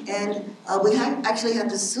 And we actually had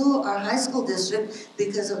to sue our high school district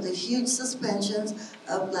because of the huge suspensions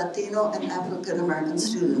of Latino and African American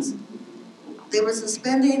students. They were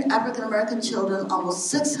suspending African American children almost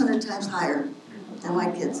 600 times higher than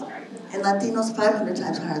white kids. And Latinos 500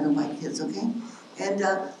 times higher than white kids, okay? And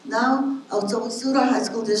now, so we sued our high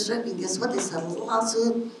school district, and guess what? They settled the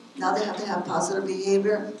lawsuit. Now they have to have positive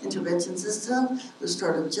behavior intervention system,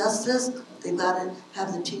 restorative justice. They've got to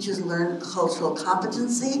have the teachers learn cultural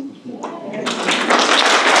competency.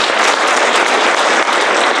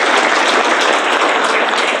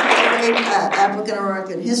 African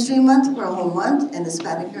American History Month for a whole month, and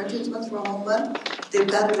Hispanic Heritage Month for a whole month. They've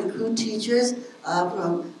got to recruit teachers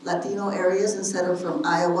from Latino areas instead of from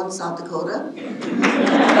Iowa and South Dakota.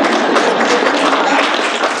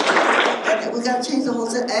 We got to change the whole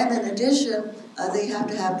thing, and in addition, they have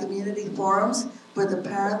to have community forums where the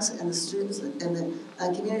parents and the students and the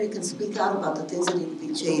community can speak out about the things that need to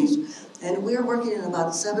be changed. And we're working in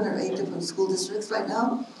about 7 or 8 different school districts right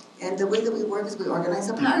now, and the way that we work is we organize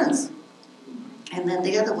the parents. And then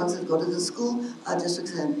they are the ones that go to the school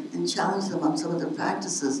districts and challenge them on some of their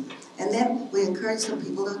practices. And then we encourage some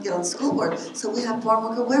people to get on school board. So we have farm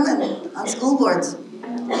worker women on school boards.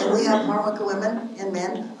 And we have farm worker women and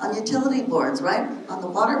men on utility boards, right? On the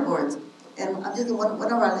water boards. And I'm thinking one of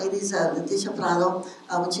our ladies, Leticia Prado,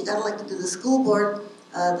 when she got elected to the school board,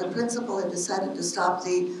 the principal had decided to stop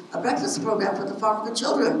the breakfast program for the farm worker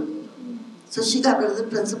children. So she got rid of the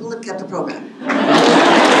principal and kept the program.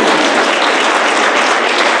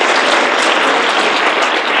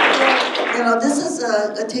 This is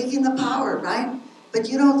taking the power, right? But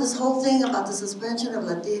this whole thing about the suspension of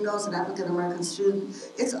Latinos and African American students,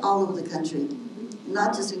 it's all over the country,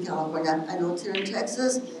 not just in California. I know it's here in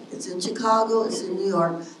Texas, it's in Chicago, it's in New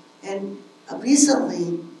York. And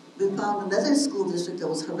recently, we found another school district that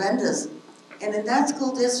was horrendous. And in that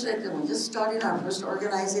school district, and we're just starting our first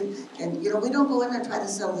organizing, and we don't go in there and try to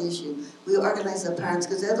sell the issue. We organize the parents,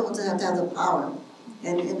 because they're the ones that have to have the power.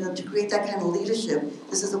 And to create that kind of leadership,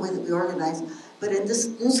 this is the way that we organize. But in this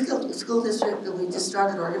new school district that we just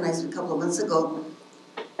started organizing a couple of months ago,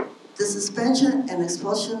 the suspension and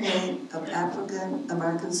expulsion rate of African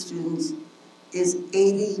American students is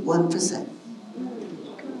 81%.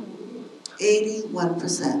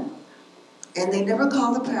 81%. And they never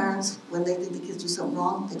call the parents when they think the kids do something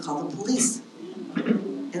wrong, they call the police.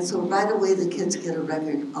 And so right away the kids get a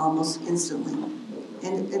record almost instantly.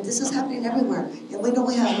 And this is happening everywhere. And we know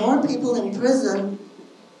we have more people in prison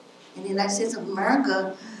in the United States of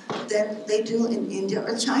America than they do in India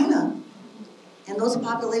or China. And those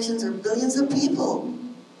populations are billions of people.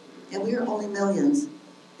 And we are only millions.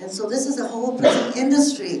 And so this is a whole prison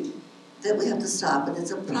industry that we have to stop. And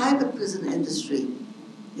it's a private prison industry,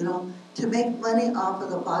 you know, to make money off of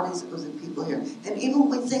the bodies of the people here. And even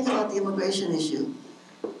when we think about the immigration issue,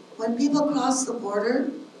 when people cross the border,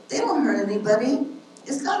 they don't hurt anybody.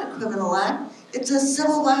 It's not a criminal act. It's a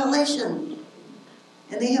civil violation.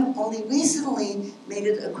 And they have only recently made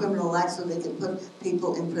it a criminal act so they can put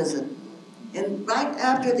people in prison. And right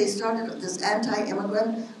after they started this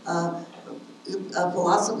anti-immigrant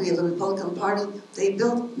philosophy of the Republican Party, they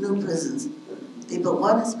built new prisons. They built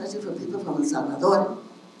one especially for people from El Salvador.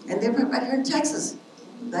 And they're right here in Texas,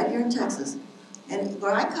 right here in Texas. And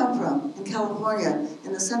where I come from, in California,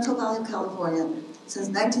 in the Central Valley of California, since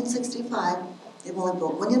 1965, they've only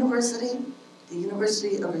built one university, the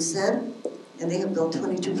University of Reset, and they have built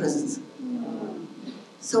 22 prisons.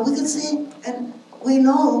 So we can see, and we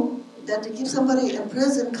know that to keep somebody in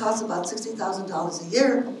prison costs about $60,000 a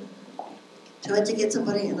year. To educate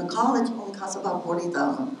somebody in a college only costs about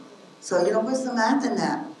 $40,000. So, you know, where's the math in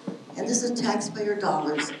that? And this is taxpayer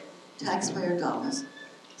dollars, taxpayer dollars.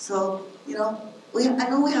 So, you know, I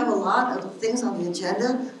know we have a lot of things on the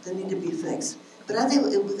agenda that need to be fixed. But I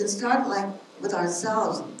think if we can start like with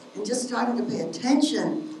ourselves and just starting to pay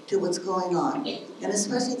attention to what's going on. And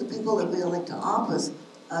especially the people that we elect to office,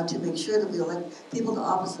 to make sure that we elect people to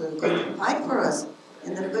office that are going to fight for us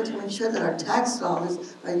and that are going to make sure that our tax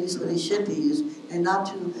dollars are used where they should be used and not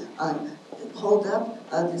to hold up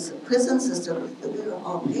this prison system that we are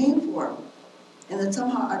all paying for. And that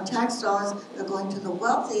somehow our tax dollars are going to the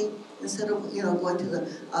wealthy instead of, you know, going to the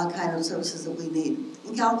kind of services that we need.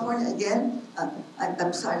 In California, again,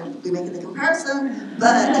 I'm sorry to be making the comparison,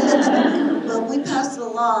 but, but we passed a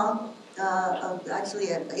law actually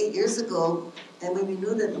 8 years ago, and we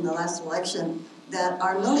renewed it in the last election, that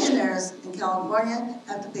our millionaires in California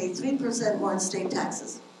have to pay 3% more in state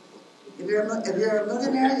taxes. If you're a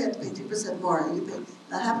millionaire, you have to pay 3% more. You pay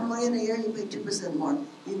 $500,000 a year, you pay 2% more.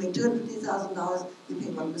 You make $250,000, you pay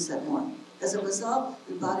 1% more. As a result,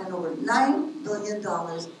 we brought in over $9 billion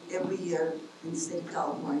every year in the state of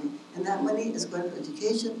California. And that money is going for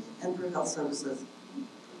education and for health services.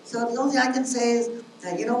 So the only thing I can say is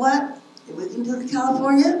that, you know what? If we can do it in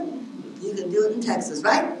California, you can do it in Texas,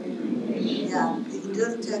 right? Yeah, you can do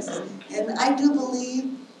it in Texas. And I do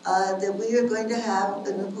believe that we are going to have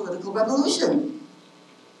a new political revolution.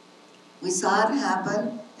 We saw it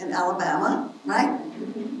happen in Alabama, right?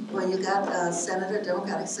 Where you got a senator,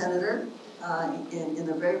 Democratic senator, in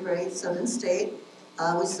a very, very southern state.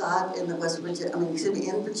 We saw it in the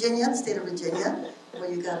in Virginia, the state of Virginia, where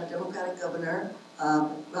you got a Democratic governor,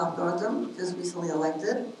 Ralph Northam, just recently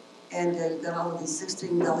elected. And you've got all of these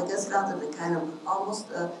 16 delegates now that they kind of almost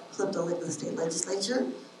clipped the state legislature.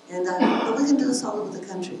 And but we can do this all over the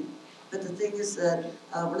country. But the thing is that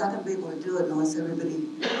we're not going to be able to do it unless everybody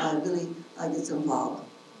really gets involved.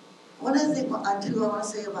 One other thing, too, I want to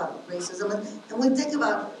say about racism, and we think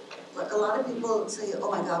about, a lot of people say, oh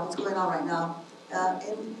my God, what's going on right now?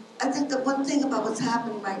 And I think that one thing about what's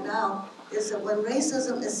happening right now is that when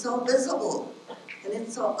racism is so visible, and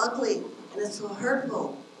it's so ugly, and it's so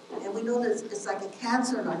hurtful, and we know that it's like a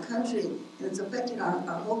cancer in our country, and it's affecting our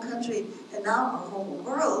whole country, and now our whole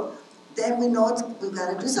world, then we know we've got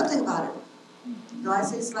to do something about it. You know, I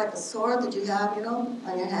say it's like a sword that you have, you know,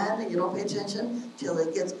 on your hand, and you don't pay attention till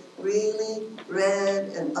it gets really red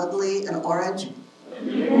and ugly and orange. And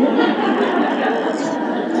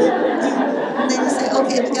then you say,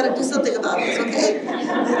 okay, we got to do something about this, okay?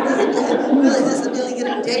 This is really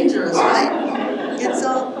getting dangerous, right? And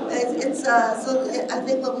so so I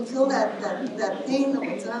think when we feel that pain of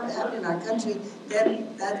what's happening in our country, then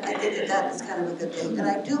I think that is kind of a good thing. And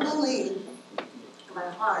I do believe in my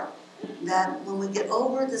heart that when we get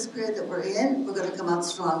over this period that we're in, we're going to come out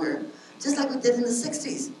stronger, just like we did in the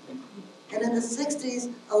 60s. And in the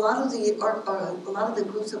 60s, a lot of the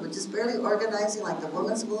groups that were just barely organizing, like the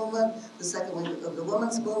women's movement, the second wave of the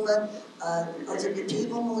women's movement, LGBT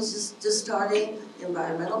movement was just starting, the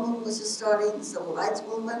environmental movement was just starting, the civil rights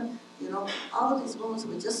movement, you know, all of these movements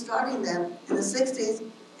were just starting them in the 60s,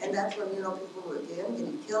 and that's when, you know, people were again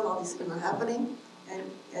getting killed, all these things were happening, and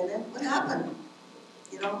then what happened?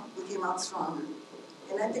 You know, we came out stronger.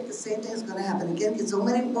 And I think the same thing is going to happen again, because so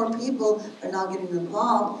many more people are now getting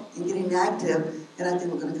involved and getting active, and I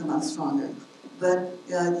think we're going to come out stronger. But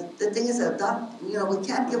the thing is that we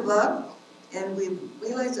can't give up, and we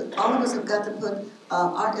realize that all of us have got to put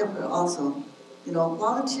our effort also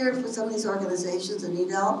volunteer for some of these organizations that need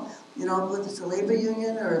help, whether it's a labor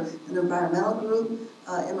union or an environmental group,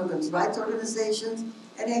 immigrants' rights organizations.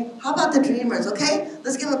 And hey, how about the dreamers, okay?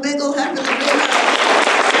 Let's give a big old hand for the dreamers.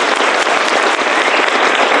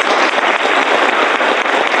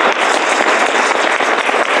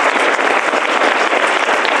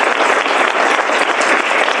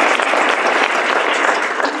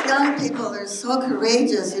 People are so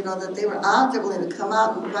courageous, that they were out there willing to come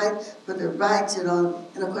out and fight for their rights, and of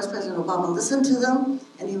course President Obama listened to them,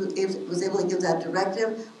 and he was able to give that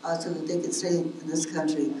directive so that they could stay in this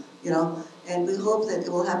country, and we hope that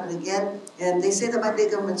it will happen again. And they say there might be a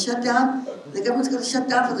government shutdown. The government's going to shut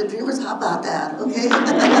down for the dreamers. How about that, okay?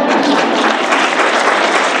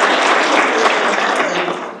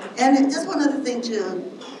 And just one other thing too.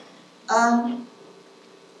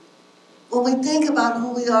 When we think about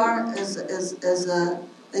who we are as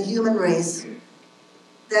a human race,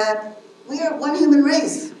 that we are one human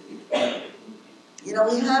race. We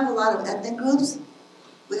have a lot of ethnic groups,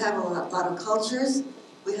 we have a lot of cultures,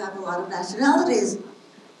 we have a lot of nationalities,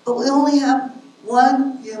 but we only have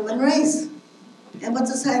one human race. And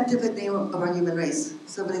what's the scientific name of our human race?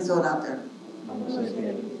 Somebody throw it out there.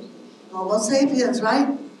 Homo sapiens, right?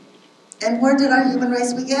 And where did our human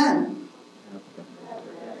race begin?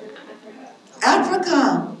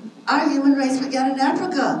 Africa. Our human race began in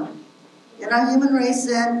Africa. And our human race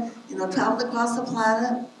then, traveled across the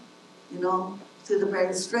planet, through the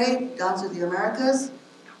Bering Strait, down through the Americas.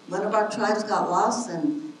 One of our tribes got lost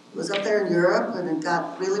and was up there in Europe, and it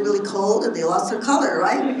got really, really cold, and they lost their color,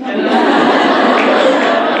 right?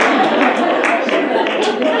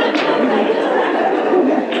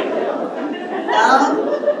 Now,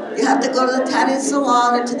 you have to go to the tanning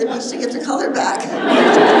salon or to the beach to get your color back.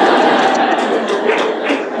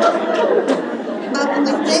 But when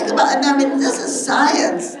we think about it, I mean, this is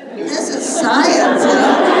science. This is science,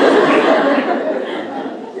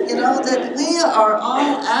 that we are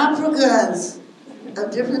all Africans of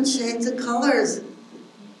different shades of colors.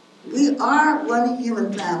 We are one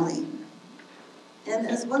human family. And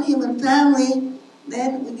as one human family,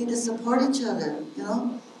 then we need to support each other,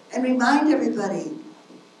 and remind everybody,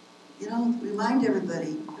 remind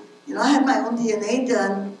everybody. I had my own DNA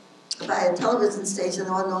done by a television station.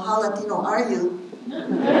 They want to know, how Latino are you? I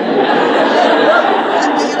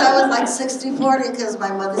figured I was like 60-40 because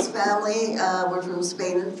my mother's family were from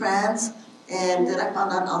Spain and France. And then I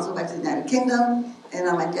found out also back to the United Kingdom. And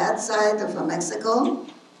on my dad's side, they're from Mexico.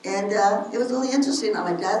 And it was really interesting. On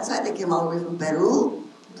my dad's side, they came all the way from Peru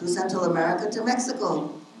to Central America to Mexico.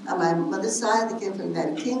 On my mother's side, they came from the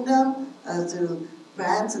United Kingdom to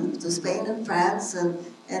France and to Spain and France and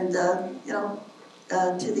to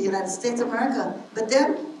the United States of America. But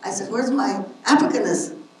then I said, where's my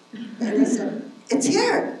Africanness? And they said, it's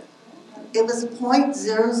here. It was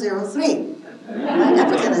 0.003, my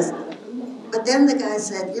Africanness. But then the guy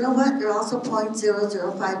said, you know what, you're also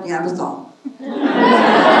 0.005 Neanderthal. And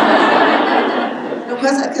of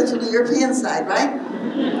course that comes from the European side, right?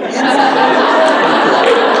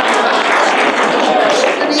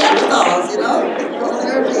 Neanderthals, all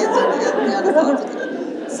Europeans are Neanderthals.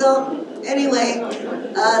 So anyway,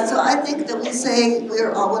 so I think that we say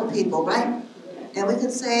we're all one people, right? And we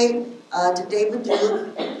could say to David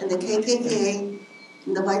Duke and the KKK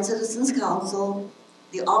and the White Citizens Council,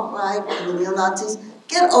 the alt-right and the neo-Nazis,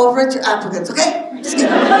 get over it, you're Africans, okay? Just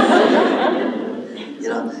get over it.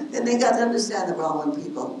 And they got to understand that we're all one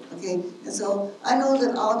people, okay? And so I know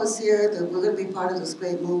that all of us here, that we're going to be part of this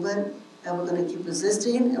great movement, and we're going to keep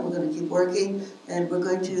resisting, and we're going to keep working, and we're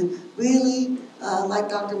going to really, like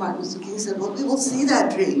Dr. Martin Luther King said, well, we will see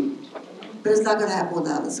that dream, but it's not going to happen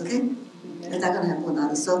without us, okay? It's not going to happen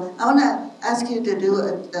without us. So I want to ask you to do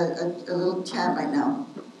a little chant right now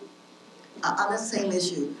on the same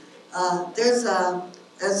issue. There's a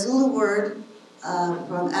Zulu word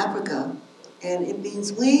from Africa, and it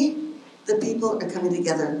means we, the people, are coming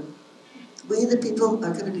together. We, the people,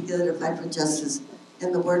 are coming together to fight for justice.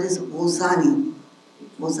 And the word is Wozani.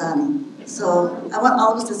 Wozani. So I want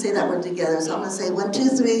all of us to say that word together. So I'm going to say 1, 2,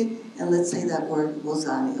 3, and let's say that word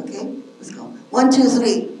Wozani, okay? Let's go. 1, 2,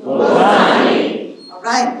 3. Wozani. All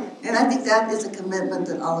right. And I think that is a commitment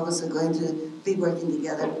that all of us are going to be working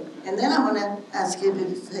together. And then I want to ask you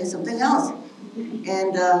to say something else.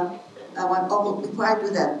 And I want, before I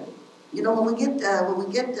do that, when we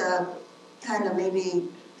get kind of maybe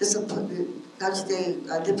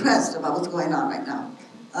depressed about what's going on right now.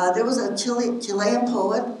 There was a Chilean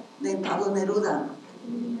poet named Pablo Neruda,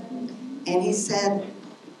 and he said,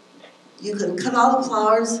 you can cut all the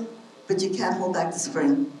flowers, but you can't hold back the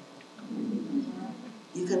spring.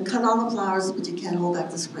 You can cut all the flowers, but you can't hold back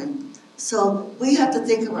the spring. So we have to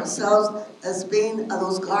think of ourselves as being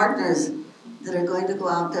those gardeners that are going to go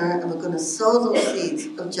out there and we're going to sow those seeds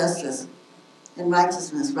of justice and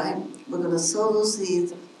righteousness, right? We're going to sow those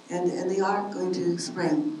seeds and they are going to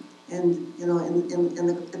spring. And, you know, in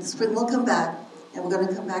the spring we'll come back and we're going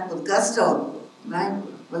to come back with gusto, right?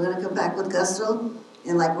 We're going to come back with gusto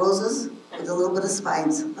and like roses with a little bit of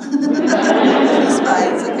spines. Spines,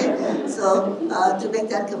 okay? So to make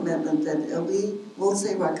that commitment that we will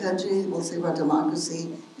save our country, we'll save our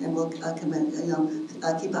democracy, and we'll keep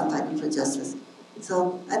on fighting for justice.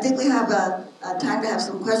 So I think we have time to have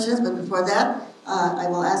some questions, but before that, I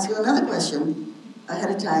will ask you another question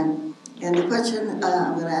ahead of time. And the question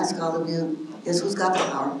I'm going to ask all of you is, who's got the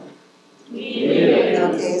power?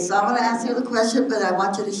 Yeah. Okay, so I'm going to ask you the question, but I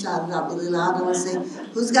want you to shout it out really loud. I want to say,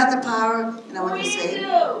 who's got the power? And I want you to say,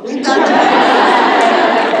 we've got the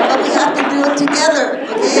power. But we have to do it together,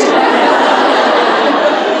 okay?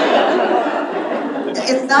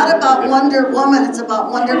 It's not about Wonder Woman, it's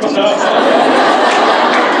about Wonder People.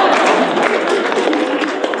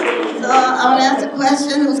 So I want to ask the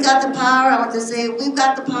question, who's got the power? I want to say, we've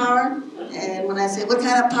got the power. And when I say, what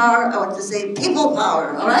kind of power? I want to say, people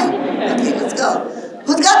power, all right? Okay, let's go.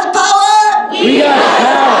 Who's got the power? We got the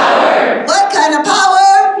power. What kind of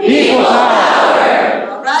power? People power.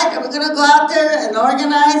 All right, and we're going to go out there and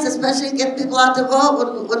organize, especially get people out to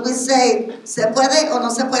vote. What do we say? ¿Se puede o no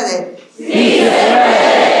se puede? Sí, se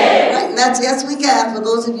puede. Right, and that's yes, we can, for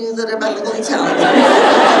those of you that are bilingually challenged.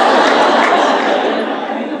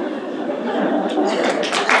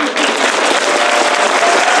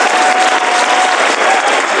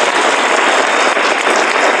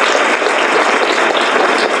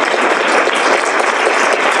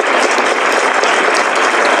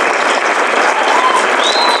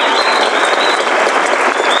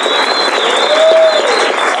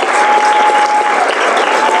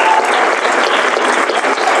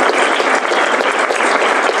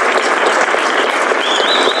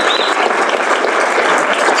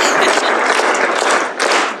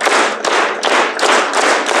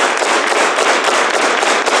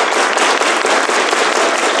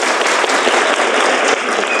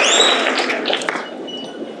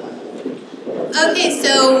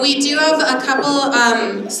 We do have a couple,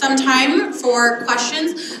 some time for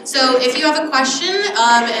questions. So if you have a question,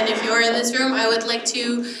 and if you're in this room, I would like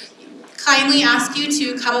to kindly ask you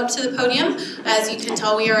to come up to the podium. As you can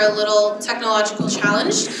tell, we are a little technological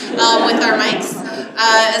challenged with our mics.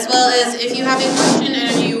 As well as if you have a question and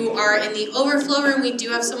if you are in the overflow room, we do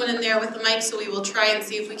have someone in there with the mic, so we will try and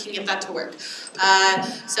see if we can get that to work.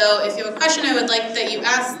 So if you have a question, I would like that you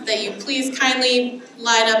ask that you please kindly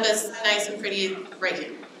line up as nice and pretty right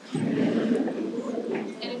here.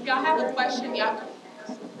 And if y'all have a question, y'all.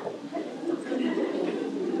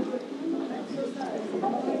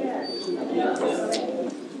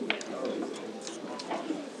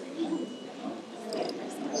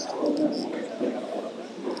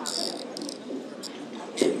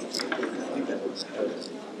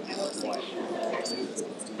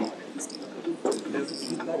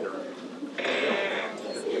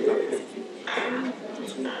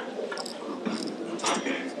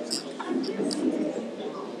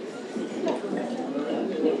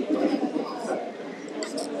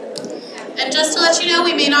 And just to let you know,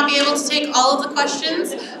 we may not be able to take all of the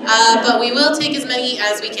questions, but we will take as many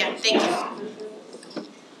as we can. Thank you.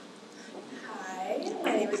 Hi,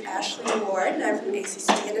 my name is Ashley Ward, and I'm from ACC,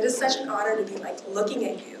 and it is such an honor to be looking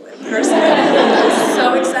at you in person. I'm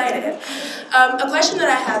so excited. A question that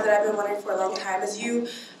I have that I've been wondering for a long time is you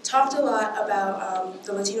talked a lot about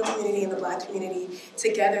the Latino community and the Black community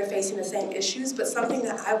together facing the same issues, but something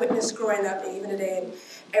that I witnessed growing up and even today in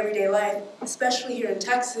everyday life, especially here in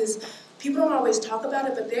Texas, people don't always talk about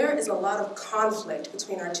it, but there is a lot of conflict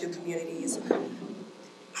between our two communities.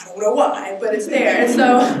 I don't know why, but it's there. And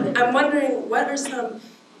so I'm wondering, what are some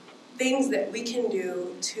things that we can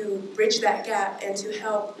do to bridge that gap and to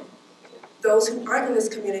help those who aren't in this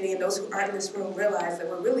community and those who aren't in this room realize that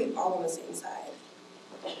we're really all on the same side?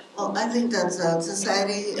 Well, I think that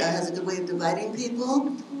society has a good way of dividing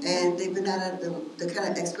people, and they've been at it, they're kind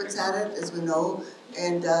of experts at it, as we know,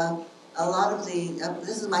 and a lot of the,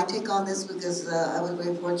 this is my take on this because I was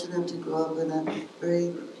very fortunate to grow up in a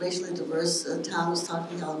very racially diverse town,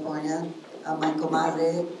 Stockton, California. My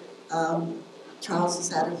comadre, Charles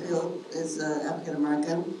Satterfield, is African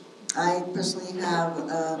American. I personally have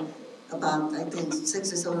about, I think,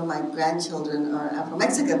 6 or 7 of my grandchildren are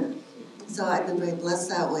Afro-Mexican. So I've been very blessed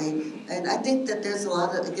that way. And I think that there's a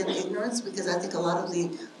lot of, again, ignorance, because I think a lot of the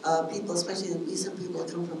people, especially the recent people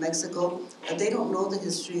that come from Mexico, they don't know the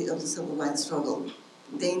history of the civil rights struggle.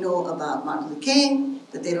 They know about Martin Luther King,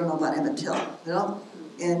 but they don't know about Emmett Till, you know?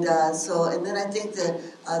 And and then I think that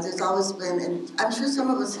there's always been, and I'm sure some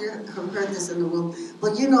of us here have heard this in the room,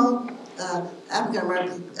 well, you know,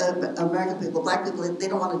 American people, black people, they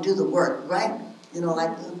don't want to do the work, right? You know,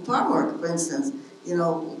 like farm work, for instance. You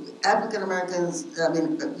know, African Americans,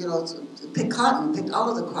 pick cotton, pick all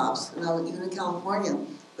of the crops, you know, even in California.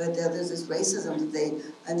 But there's this racism that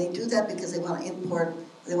they do that because they want to import,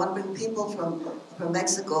 they want to bring people from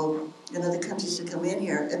Mexico and other countries to come in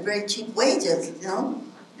here at very cheap wages, you know,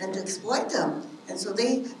 and to exploit them. And so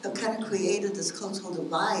they have kind of created this cultural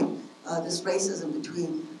divide, this racism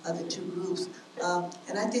between the two groups.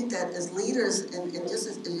 And I think that as leaders, and just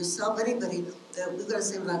as yourself, anybody, that we've got to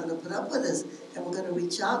say we're not going to put up with this, and we're going to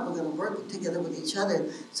reach out, we're going to work together with each other.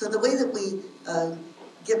 So the way that we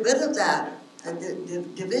get rid of that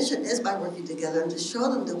division is by working together and to show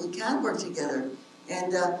them that we can work together.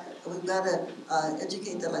 And we've got to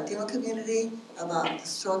educate the Latino community about the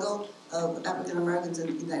struggle of African Americans in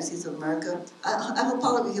the United States of America. I hope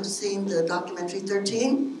all of you have seen the documentary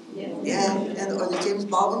 13, or the James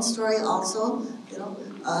Baldwin story also, you know.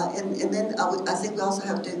 And then I think we also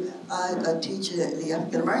have to teach the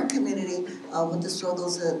African American community what the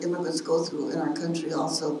struggles that immigrants go through in our country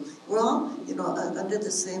also. We're all, you know, under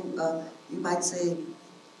the same, you might say,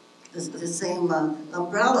 the same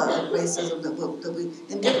umbrella of racism that we,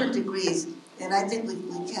 in different degrees. And I think we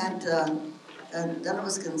can't, none of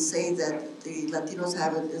us can say that the Latinos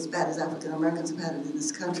have it as bad as African Americans have had it in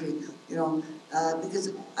this country, you know,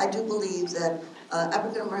 because I do believe that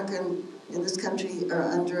African American in this country are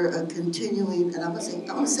under a continuing, and I want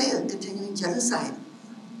to say a continuing genocide.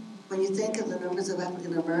 When you think of the numbers of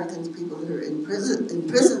African Americans, people that are in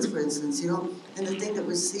prisons, for instance, you know, and the thing that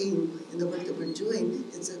we're seeing in the work that we're doing,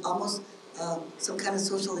 it's almost some kind of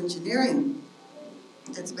social engineering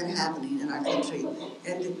that's been happening in our country.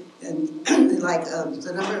 And like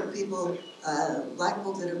the number of people, black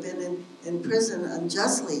folk that have been in prison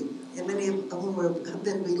unjustly, and many of whom have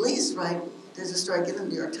been released, right? There's a story again in the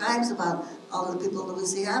New York Times about all of the people in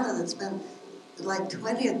Louisiana that spent like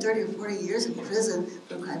 20 or 30 or 40 years in prison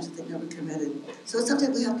for crimes that they never committed. So it's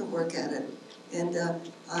something we have to work at it. And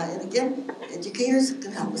again, educators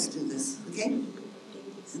can help us do this, okay?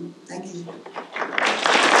 Thank you.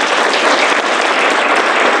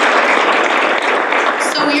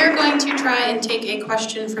 So we are going to try and take a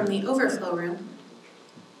question from the overflow room.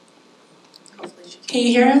 Can you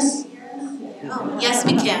hear us? Oh, yes,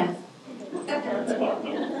 we can.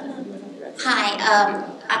 Hi,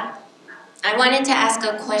 I wanted to ask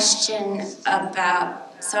a question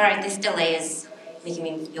about, sorry, this delay is making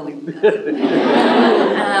me feel weird.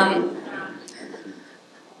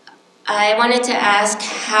 I wanted to ask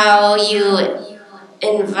how you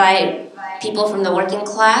invite people from the working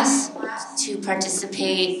class to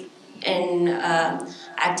participate in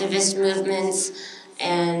activist movements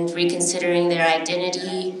and reconsidering their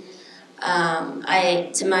identity.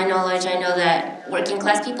 To my knowledge, I know that working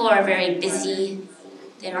class people are very busy.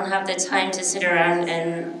 They don't have the time to sit around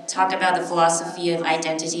and talk about the philosophy of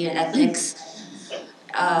identity and ethics.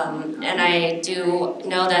 And I do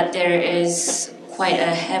know that there is quite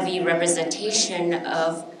a heavy representation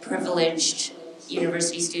of privileged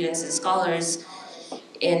university students and scholars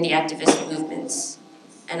in the activist movements.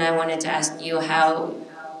 And I wanted to ask you how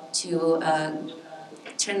to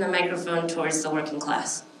turn the microphone towards the working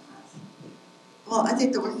class. Well, I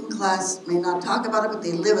think the working class may not talk about it, but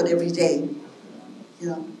they live it every day. You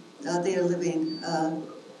know, they are living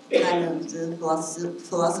kind of the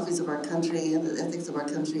philosophies of our country and the ethics of our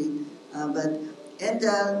country.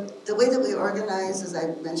 The way that we organize, as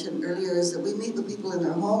I mentioned earlier, is that we meet with people in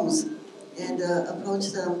their homes and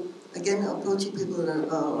approach them. Again, approaching people that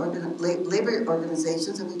are labor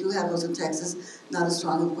organizations, and we do have those in Texas, not as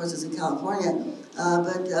strong, of course, as in California,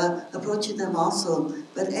 but approaching them also.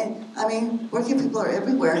 But, I mean, working people are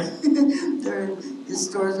everywhere. They're in the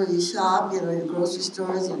stores where you shop, you know, your grocery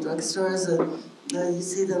stores, your drugstores, you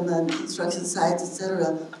see them on construction sites,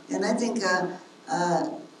 etc. And I think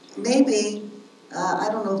maybe, I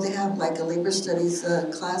don't know if they have like a labor studies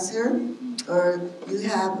class here, or you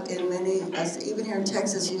have in many, even here in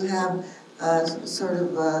Texas, you have sort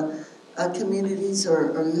of communities,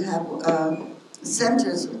 or you have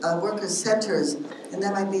centers, workers' centers, and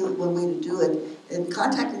that might be one way to do it. And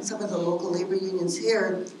contacting some of the local labor unions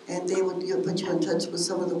here, and they would put you in touch with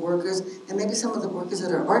some of the workers, and maybe some of the workers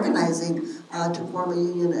that are organizing to form a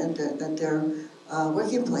union at their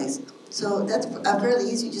working place. So that's fairly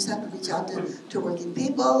easy. You just have to reach out to working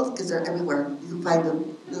people, because they're everywhere. You can find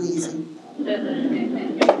them really easy.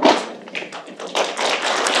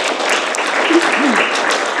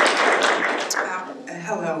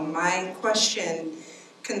 Hello, my question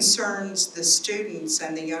concerns the students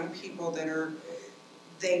and the young people that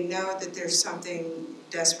they know that there's something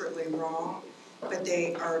desperately wrong, but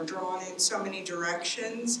they are drawn in so many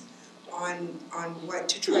directions on what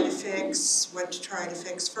to try to fix, what to try to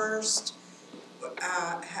fix first.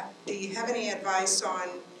 Do you have any advice on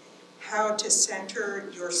how to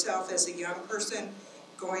center yourself as a young person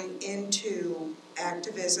going into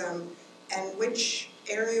activism, and which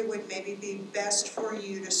area would maybe be best for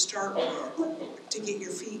you to start with to get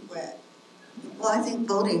your feet wet? Well, I think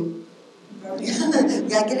voting.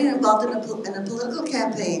 Yeah, getting involved in a political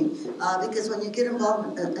campaign, because when you get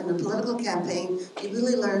involved in a political campaign, you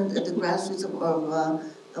really learn the grassroots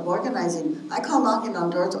of organizing. I call knocking on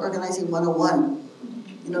doors organizing 101.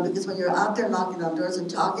 You know, because when you're out there knocking on doors and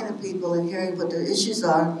talking to people and hearing what their issues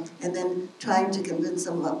are, and then trying to convince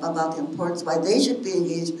them about the importance, why they should be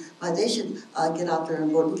engaged, why they should get out there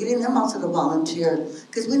and vote, and getting them also to volunteer.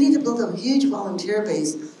 Because we need to build a huge volunteer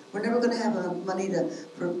base. We're never going to have enough money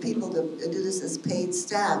for people to do this as paid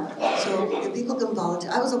staff. So if people can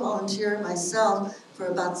volunteer, I was a volunteer myself for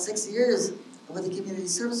about 6 years with the community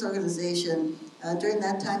service organization. During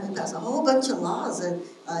that time, we passed a whole bunch of laws in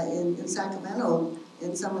Sacramento,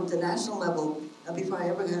 in some at the national level, before I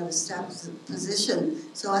ever got a staff position.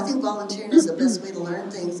 So I think volunteering is the best way to learn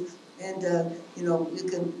things. And, you know, you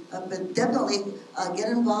can, but definitely get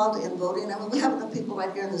involved in voting. I mean, we have enough people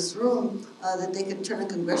right here in this room that they could turn a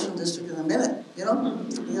congressional district in a minute, you know?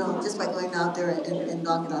 Just by going out there and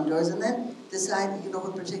knocking on doors. And then decide, you know,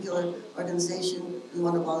 what particular organization you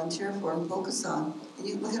want to volunteer for and focus on.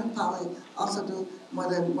 And we can probably also do more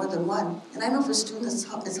than one. And I know for students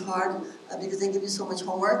it's hard because they give you so much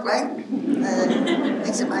homework, right?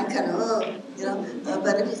 Makes your mind kind of, you know.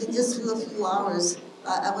 But if you can just do a few hours.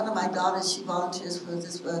 One of my daughters, she volunteers for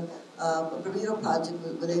this burrito project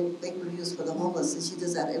where they make burritos for the homeless, and she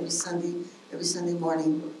does that every Sunday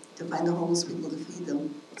morning to find the homeless people to feed them.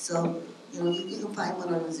 So, you know, you can find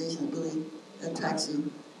one organization that really attracts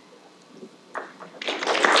you.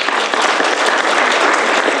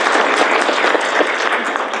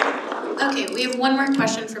 Okay, we have one more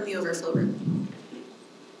question from the overflow room.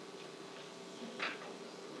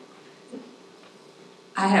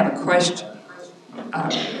 I have a question.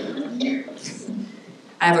 I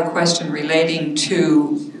have a question relating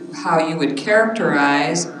to how you would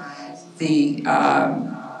characterize the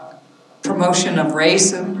promotion of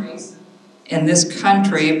racism in this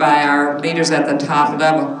country by our leaders at the top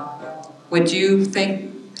level. Would you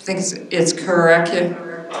think it's correct?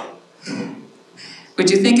 Would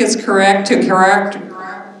you think it's correct to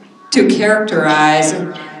characterize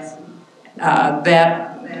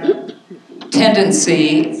that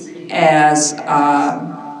tendency as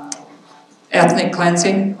ethnic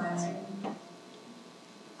cleansing?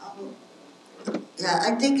 Yeah,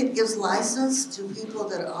 I think it gives license to people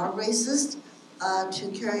that are racist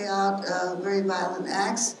to carry out very violent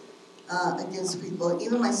acts against people.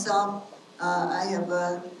 Even myself, I have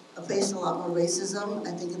faced a lot more racism,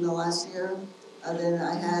 I think, in the last year than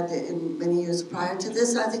I had in many years prior to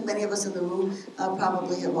this. I think many of us in the room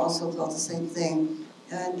probably have also felt the same thing.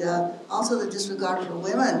 And also the disregard for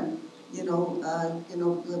women.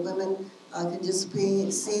 The women can just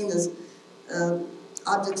be seen as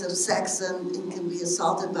objects of sex and can be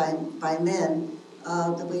assaulted by men.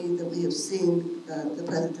 The way that we have seen the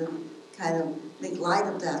president kind of make light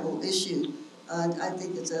of that whole issue. I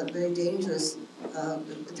think it's a very dangerous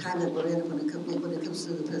the time that we're in when it comes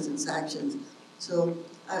to the president's actions. So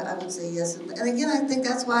I would say yes. And again, I think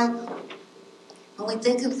that's why when we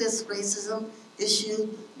think of this racism issue,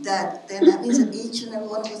 then that means that each and every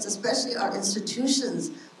one of us, especially our institutions,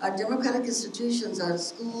 our democratic institutions, our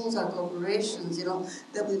schools, our corporations,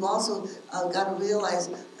 that we've also got to realize,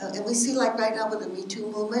 and we see like right now with the Me Too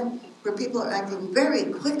movement, where people are acting very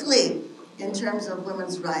quickly in terms of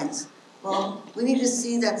women's rights. Well, we need to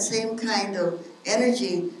see that same kind of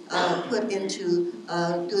energy put into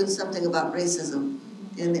doing something about racism.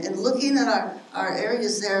 And looking at our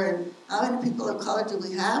areas there, and how many people of color do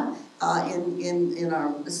we have in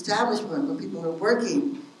our establishment where people are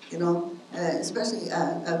working, especially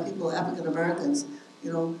people, African Americans,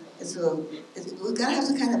 and so we've got to have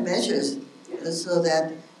some kind of measures so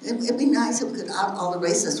that it'd be nice if we could out all the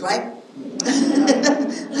racists, right?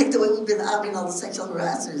 Like the way we've been outing all the sexual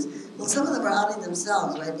harassers. Well, some of them are outing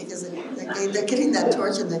themselves, right? Because they're getting that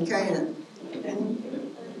torch and they're carrying it.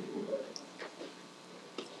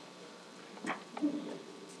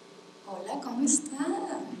 Hola, ¿cómo está?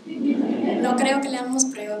 No creo que le hemos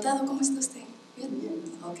preguntado, ¿cómo está usted? Bien?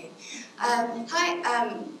 Okay.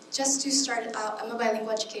 Hi, just to start out, I'm a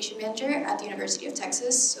bilingual education manager at the University of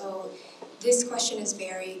Texas, so this question is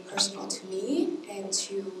very personal to me and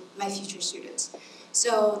to my future students.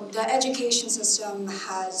 So the education system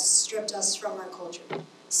has stripped us from our culture.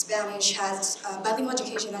 Spanish has, bilingual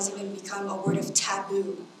education has even become a word of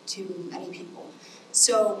taboo to many people.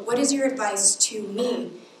 So what is your advice to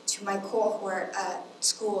me, to my cohort at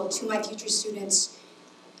school, to my future students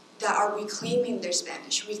that are reclaiming their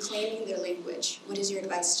Spanish, reclaiming their language? What is your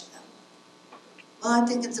advice to them? Well, I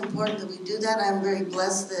think it's important that we do that. I'm very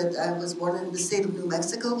blessed that I was born in the state of New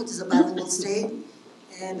Mexico, which is a bilingual state.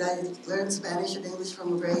 And I learned Spanish and English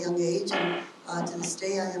from a very young age, and to this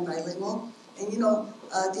day I am bilingual. And you know,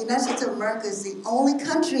 the United States of America is the only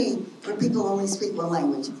country where people only speak one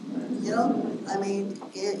language. You know, I mean,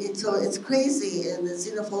 so it's crazy and it's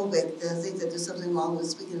xenophobic to think that there's something wrong with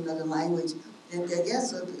speaking another language. And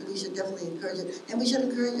yes, so we should definitely encourage it. And we should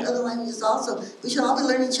encourage other languages also. We should all be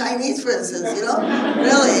learning Chinese, for instance, you know?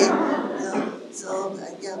 Really. You know? So,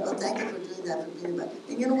 yeah, well, thank you for doing that, for being about it.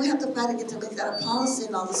 And you know, we have to fight again to make that a policy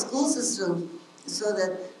in all the school systems so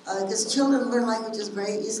that, because children learn languages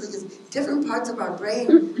very easily, because different parts of our brain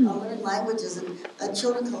learn languages, and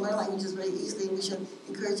children can learn languages very easily, and we should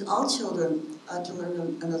encourage all children to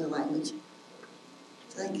learn another language.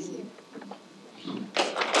 Thank you.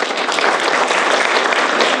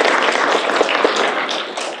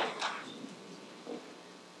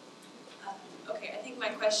 My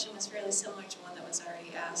question was fairly similar to one that was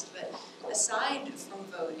already asked, but aside from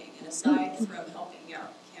voting and aside from helping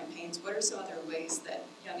out campaigns, what are some other ways that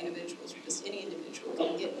young individuals, or just any individual,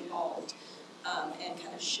 can get involved and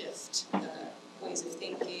kind of shift ways of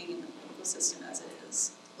thinking in the political system as it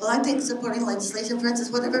is? Well, I think supporting legislation, for instance,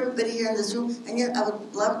 what if everybody here in this room, and yet I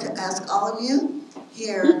would love to ask all of you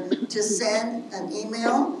here to send an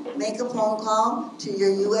email, make a phone call to your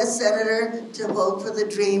U.S. Senator to vote for the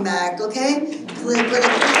DREAM Act, okay?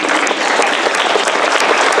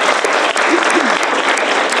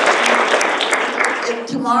 If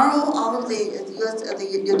tomorrow all of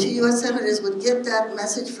your two U.S. Senators would get that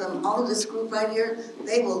message from all of this group right here,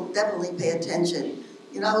 they will definitely pay attention.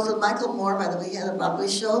 You know, I was with Michael Moore, by the way, he had a Broadway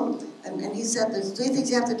show, and he said there's 3 things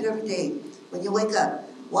you have to do every day when you wake up.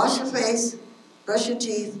 Wash your face, brush your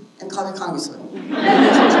teeth, and call your congressman.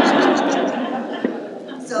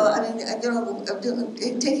 So, I mean, you know,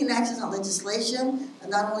 taking actions on legislation,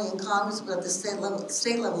 and not only in Congress, but at the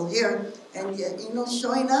state level here, and, you know,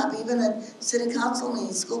 showing up, even at city council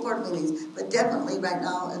meetings, school board meetings, but definitely right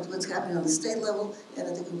now, at what's happening on the state level and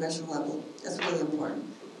at the congressional level. That's really important.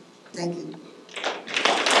 Thank you.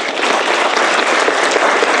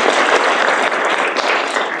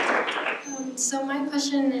 So my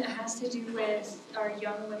question has to do with our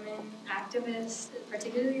young women activists,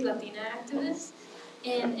 particularly Latina activists,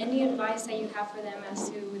 and any advice that you have for them as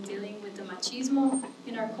to dealing with the machismo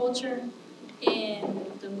in our culture, in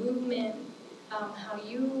the movement, how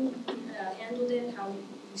you handled it, how you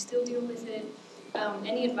still deal with it,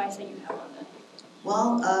 any advice that you have on that?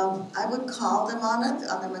 Well, I would call them on it,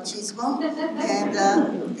 on the machismo, and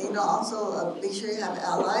you know, also make sure you have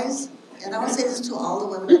allies. And I want to say this to all the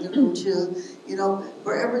women in the room too. You know,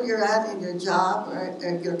 wherever you're at in your job, or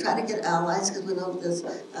you're trying to get allies, because we know this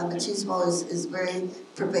machismo is very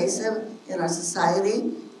pervasive in our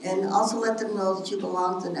society. And also let them know that you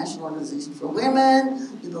belong to the National Organization for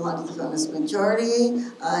Women, you belong to the Feminist Majority,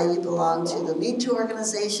 you belong to the Me Too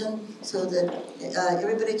organization, so that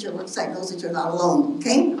everybody at your worksite knows that you're not alone,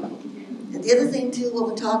 okay? And the other thing too, when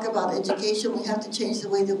we talk about education, we have to change the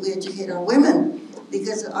way that we educate our women,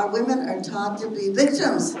 because our women are taught to be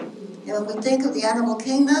victims. And when we think of the animal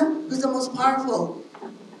kingdom, who's the most powerful?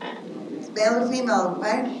 It's male or female,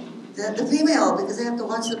 right? The female, because they have to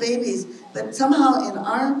watch the babies. But somehow in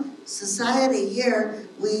our society here,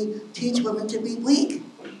 we teach women to be weak.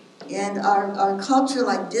 And our culture,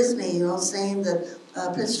 like Disney, you know, saying that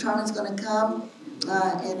Prince Charming's going to come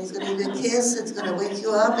and he's going to give you a kiss, it's going to wake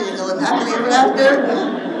you up, and you're going to live happily ever after.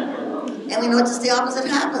 And we know just the opposite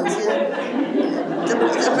happens. You know? The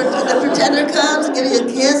pretender comes, gives you a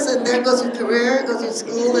kiss, and there goes your career, goes your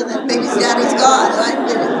school, and then baby's daddy's gone, right?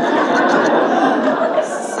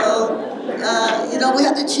 So, you know, we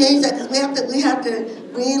have to change that, because we have to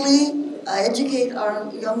really educate our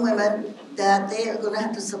young women that they are going to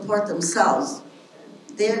have to support themselves.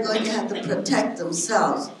 They are going to have to protect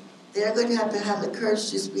themselves. They are going to have the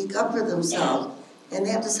courage to speak up for themselves. And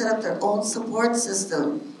they have to set up their own support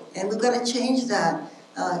system. And we've got to change that.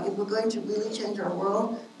 If we're going to really change our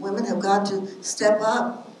world, women have got to step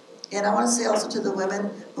up. And I want to say also to the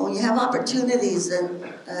women, when you have opportunities,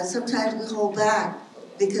 and sometimes we hold back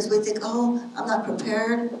because we think, oh, I'm not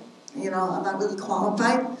prepared, you know, I'm not really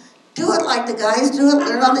qualified. Do it like the guys do it,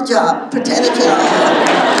 learn on the job, pretend that you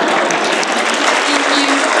know.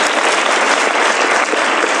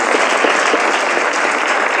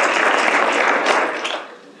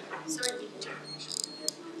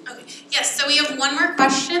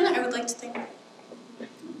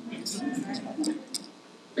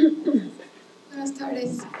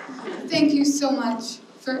 Thank you so much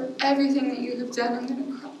for everything that you have done. I'm gonna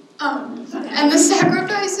cry. And the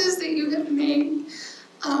sacrifices that you have made.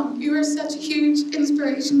 You are such a huge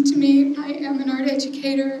inspiration to me. I am an art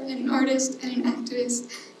educator, an artist, and an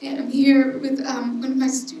activist, and I'm here with one of my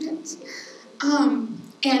students.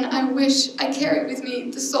 And I wish I carried with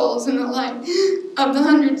me the souls and the light of the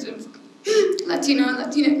hundreds of Latino and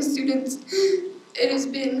Latinx students. It has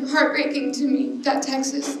been heartbreaking to me that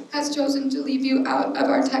Texas has chosen to leave you out of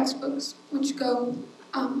our textbooks, which go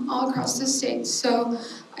all across the state. So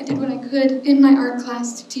I did what I could in my art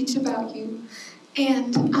class to teach about you.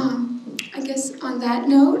 And I guess on that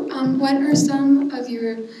note, what are some of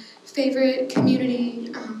your favorite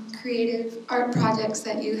community creative art projects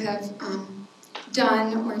that you have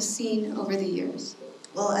done or seen over the years?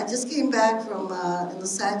 Well, I just came back from in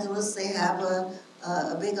Los Angeles. They have a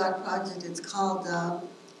big art project. It's called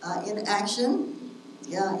In Action.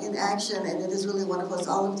 Yeah, In Action, and it is really wonderful. It's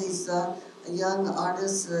all of these young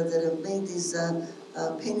artists that have made these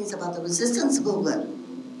paintings about the resistance movement.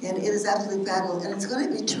 And it is absolutely fabulous. And it's going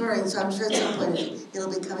to be touring, so I'm sure at some point it'll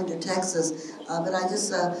be coming to Texas. But I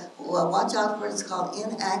just watch out for it. It's called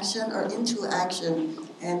In Action or Into Action.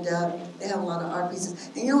 And they have a lot of art pieces.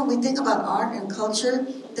 And you know, when we think about art and culture,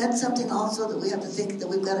 that's something also that we have to think that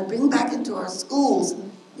we've got to bring back into our schools.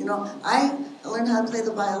 You know, I learned how to play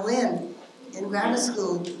the violin in grammar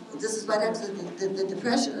school. This is right after the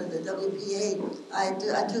Depression or the WPA. I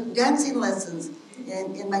took dancing lessons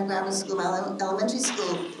in my grammar school, my elementary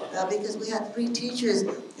school, because we had free teachers,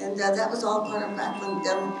 and that was all part of Franklin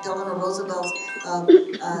Delano Roosevelt's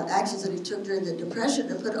actions that he took during the Depression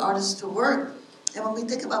to put artists to work. And when we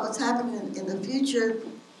think about what's happening in the future,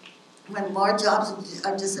 when more jobs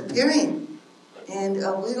are disappearing, and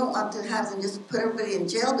we don't want to have them just put everybody in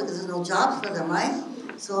jail because there's no jobs for them, right?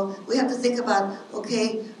 So we have to think about,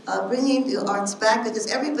 okay, bringing the arts back, because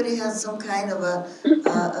everybody has some kind of a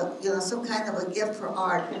gift for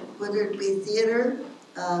art, whether it be theater,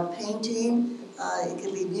 painting, it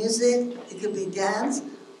could be music, it could be dance.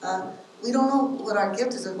 We don't know what our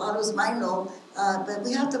gift is. A lot of us might know, but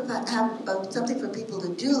we have to have something for people to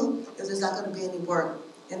do if there's not going to be any work.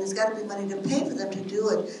 And there's got to be money to pay for them to do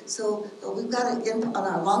it. So we've got to, again, on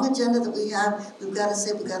our long agenda that we have, we've got to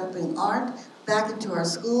say we've got to bring art back into our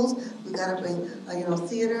schools. We've got to bring,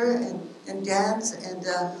 theater and dance and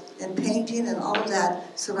painting and all of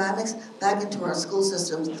that, ceramics, back into our school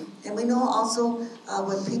systems. And we know also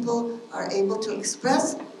when people are able to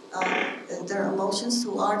express their emotions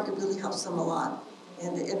through art, it really helps them a lot.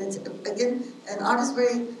 And it's, again, and art is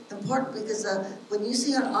very important because when you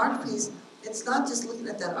see an art piece, it's not just looking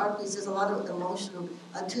at that art piece, there's a lot of emotion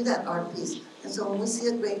to that art piece. And so when we see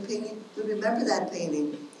a great painting, we remember that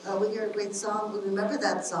painting. We hear a great song, we remember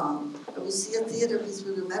that song. When we see a theater piece,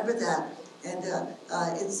 we remember that. And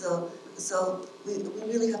it's so we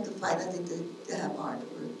really have to fight, I think, to have art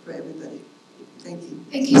for everybody. Thank you.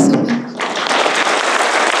 Thank you so much.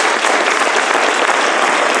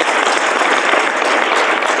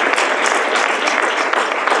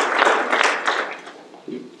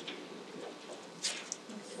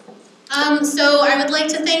 So I would like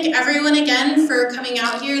to thank everyone again for coming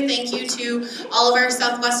out here. Thank you to all of our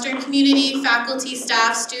Southwestern community, faculty,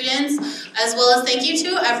 staff, students, as well as thank you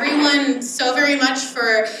to everyone so very much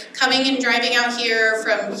for coming and driving out here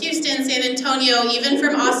from Houston, San Antonio, even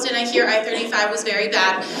from Austin. I hear I-35 was very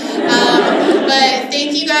bad. But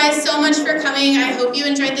thank you guys so much for coming. I hope you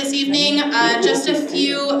enjoyed this evening. Just a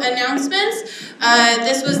few announcements.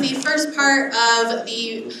 This was the first part of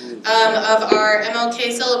our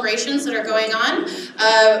MLK celebrations that are going on.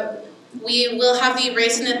 We will have the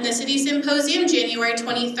Race and Ethnicity Symposium January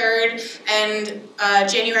 23rd and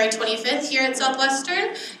January 25th here at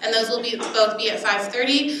Southwestern, and those will both be at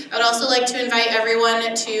 5:30. I would also like to invite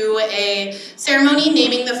everyone to a ceremony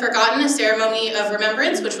naming the forgotten, a ceremony of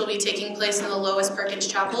remembrance, which will be taking place in the Lois Perkins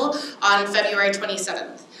Chapel on February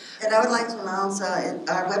 27th. And I would like to announce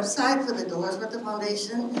our website for the Dolores Huerta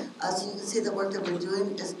Foundation. So you can see the work that we're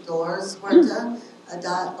doing is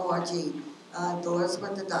DoloresHuerta.org.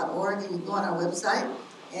 DoloresHuerta.org, and you can go on our website.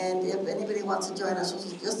 And if anybody wants to join our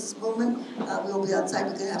social justice movement, we'll be outside.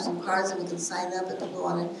 We can have some cards and we can sign up if people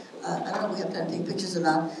want to. I don't know if we have time to take pictures or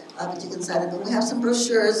not, but you can sign up. But we have some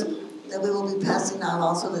brochures that we will be passing out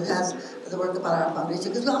also that has the work about our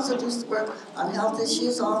foundation. Because we also do work on health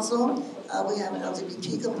issues also. We have an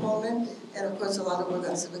LGBT component, and of course a lot of work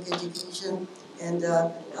on civic education and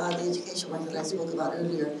the education work that I spoke about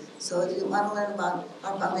earlier. So if you want to learn about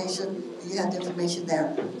our foundation, you have the information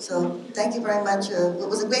there. So thank you very much. It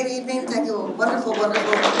was a great evening. Thank you. Wonderful,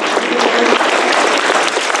 wonderful.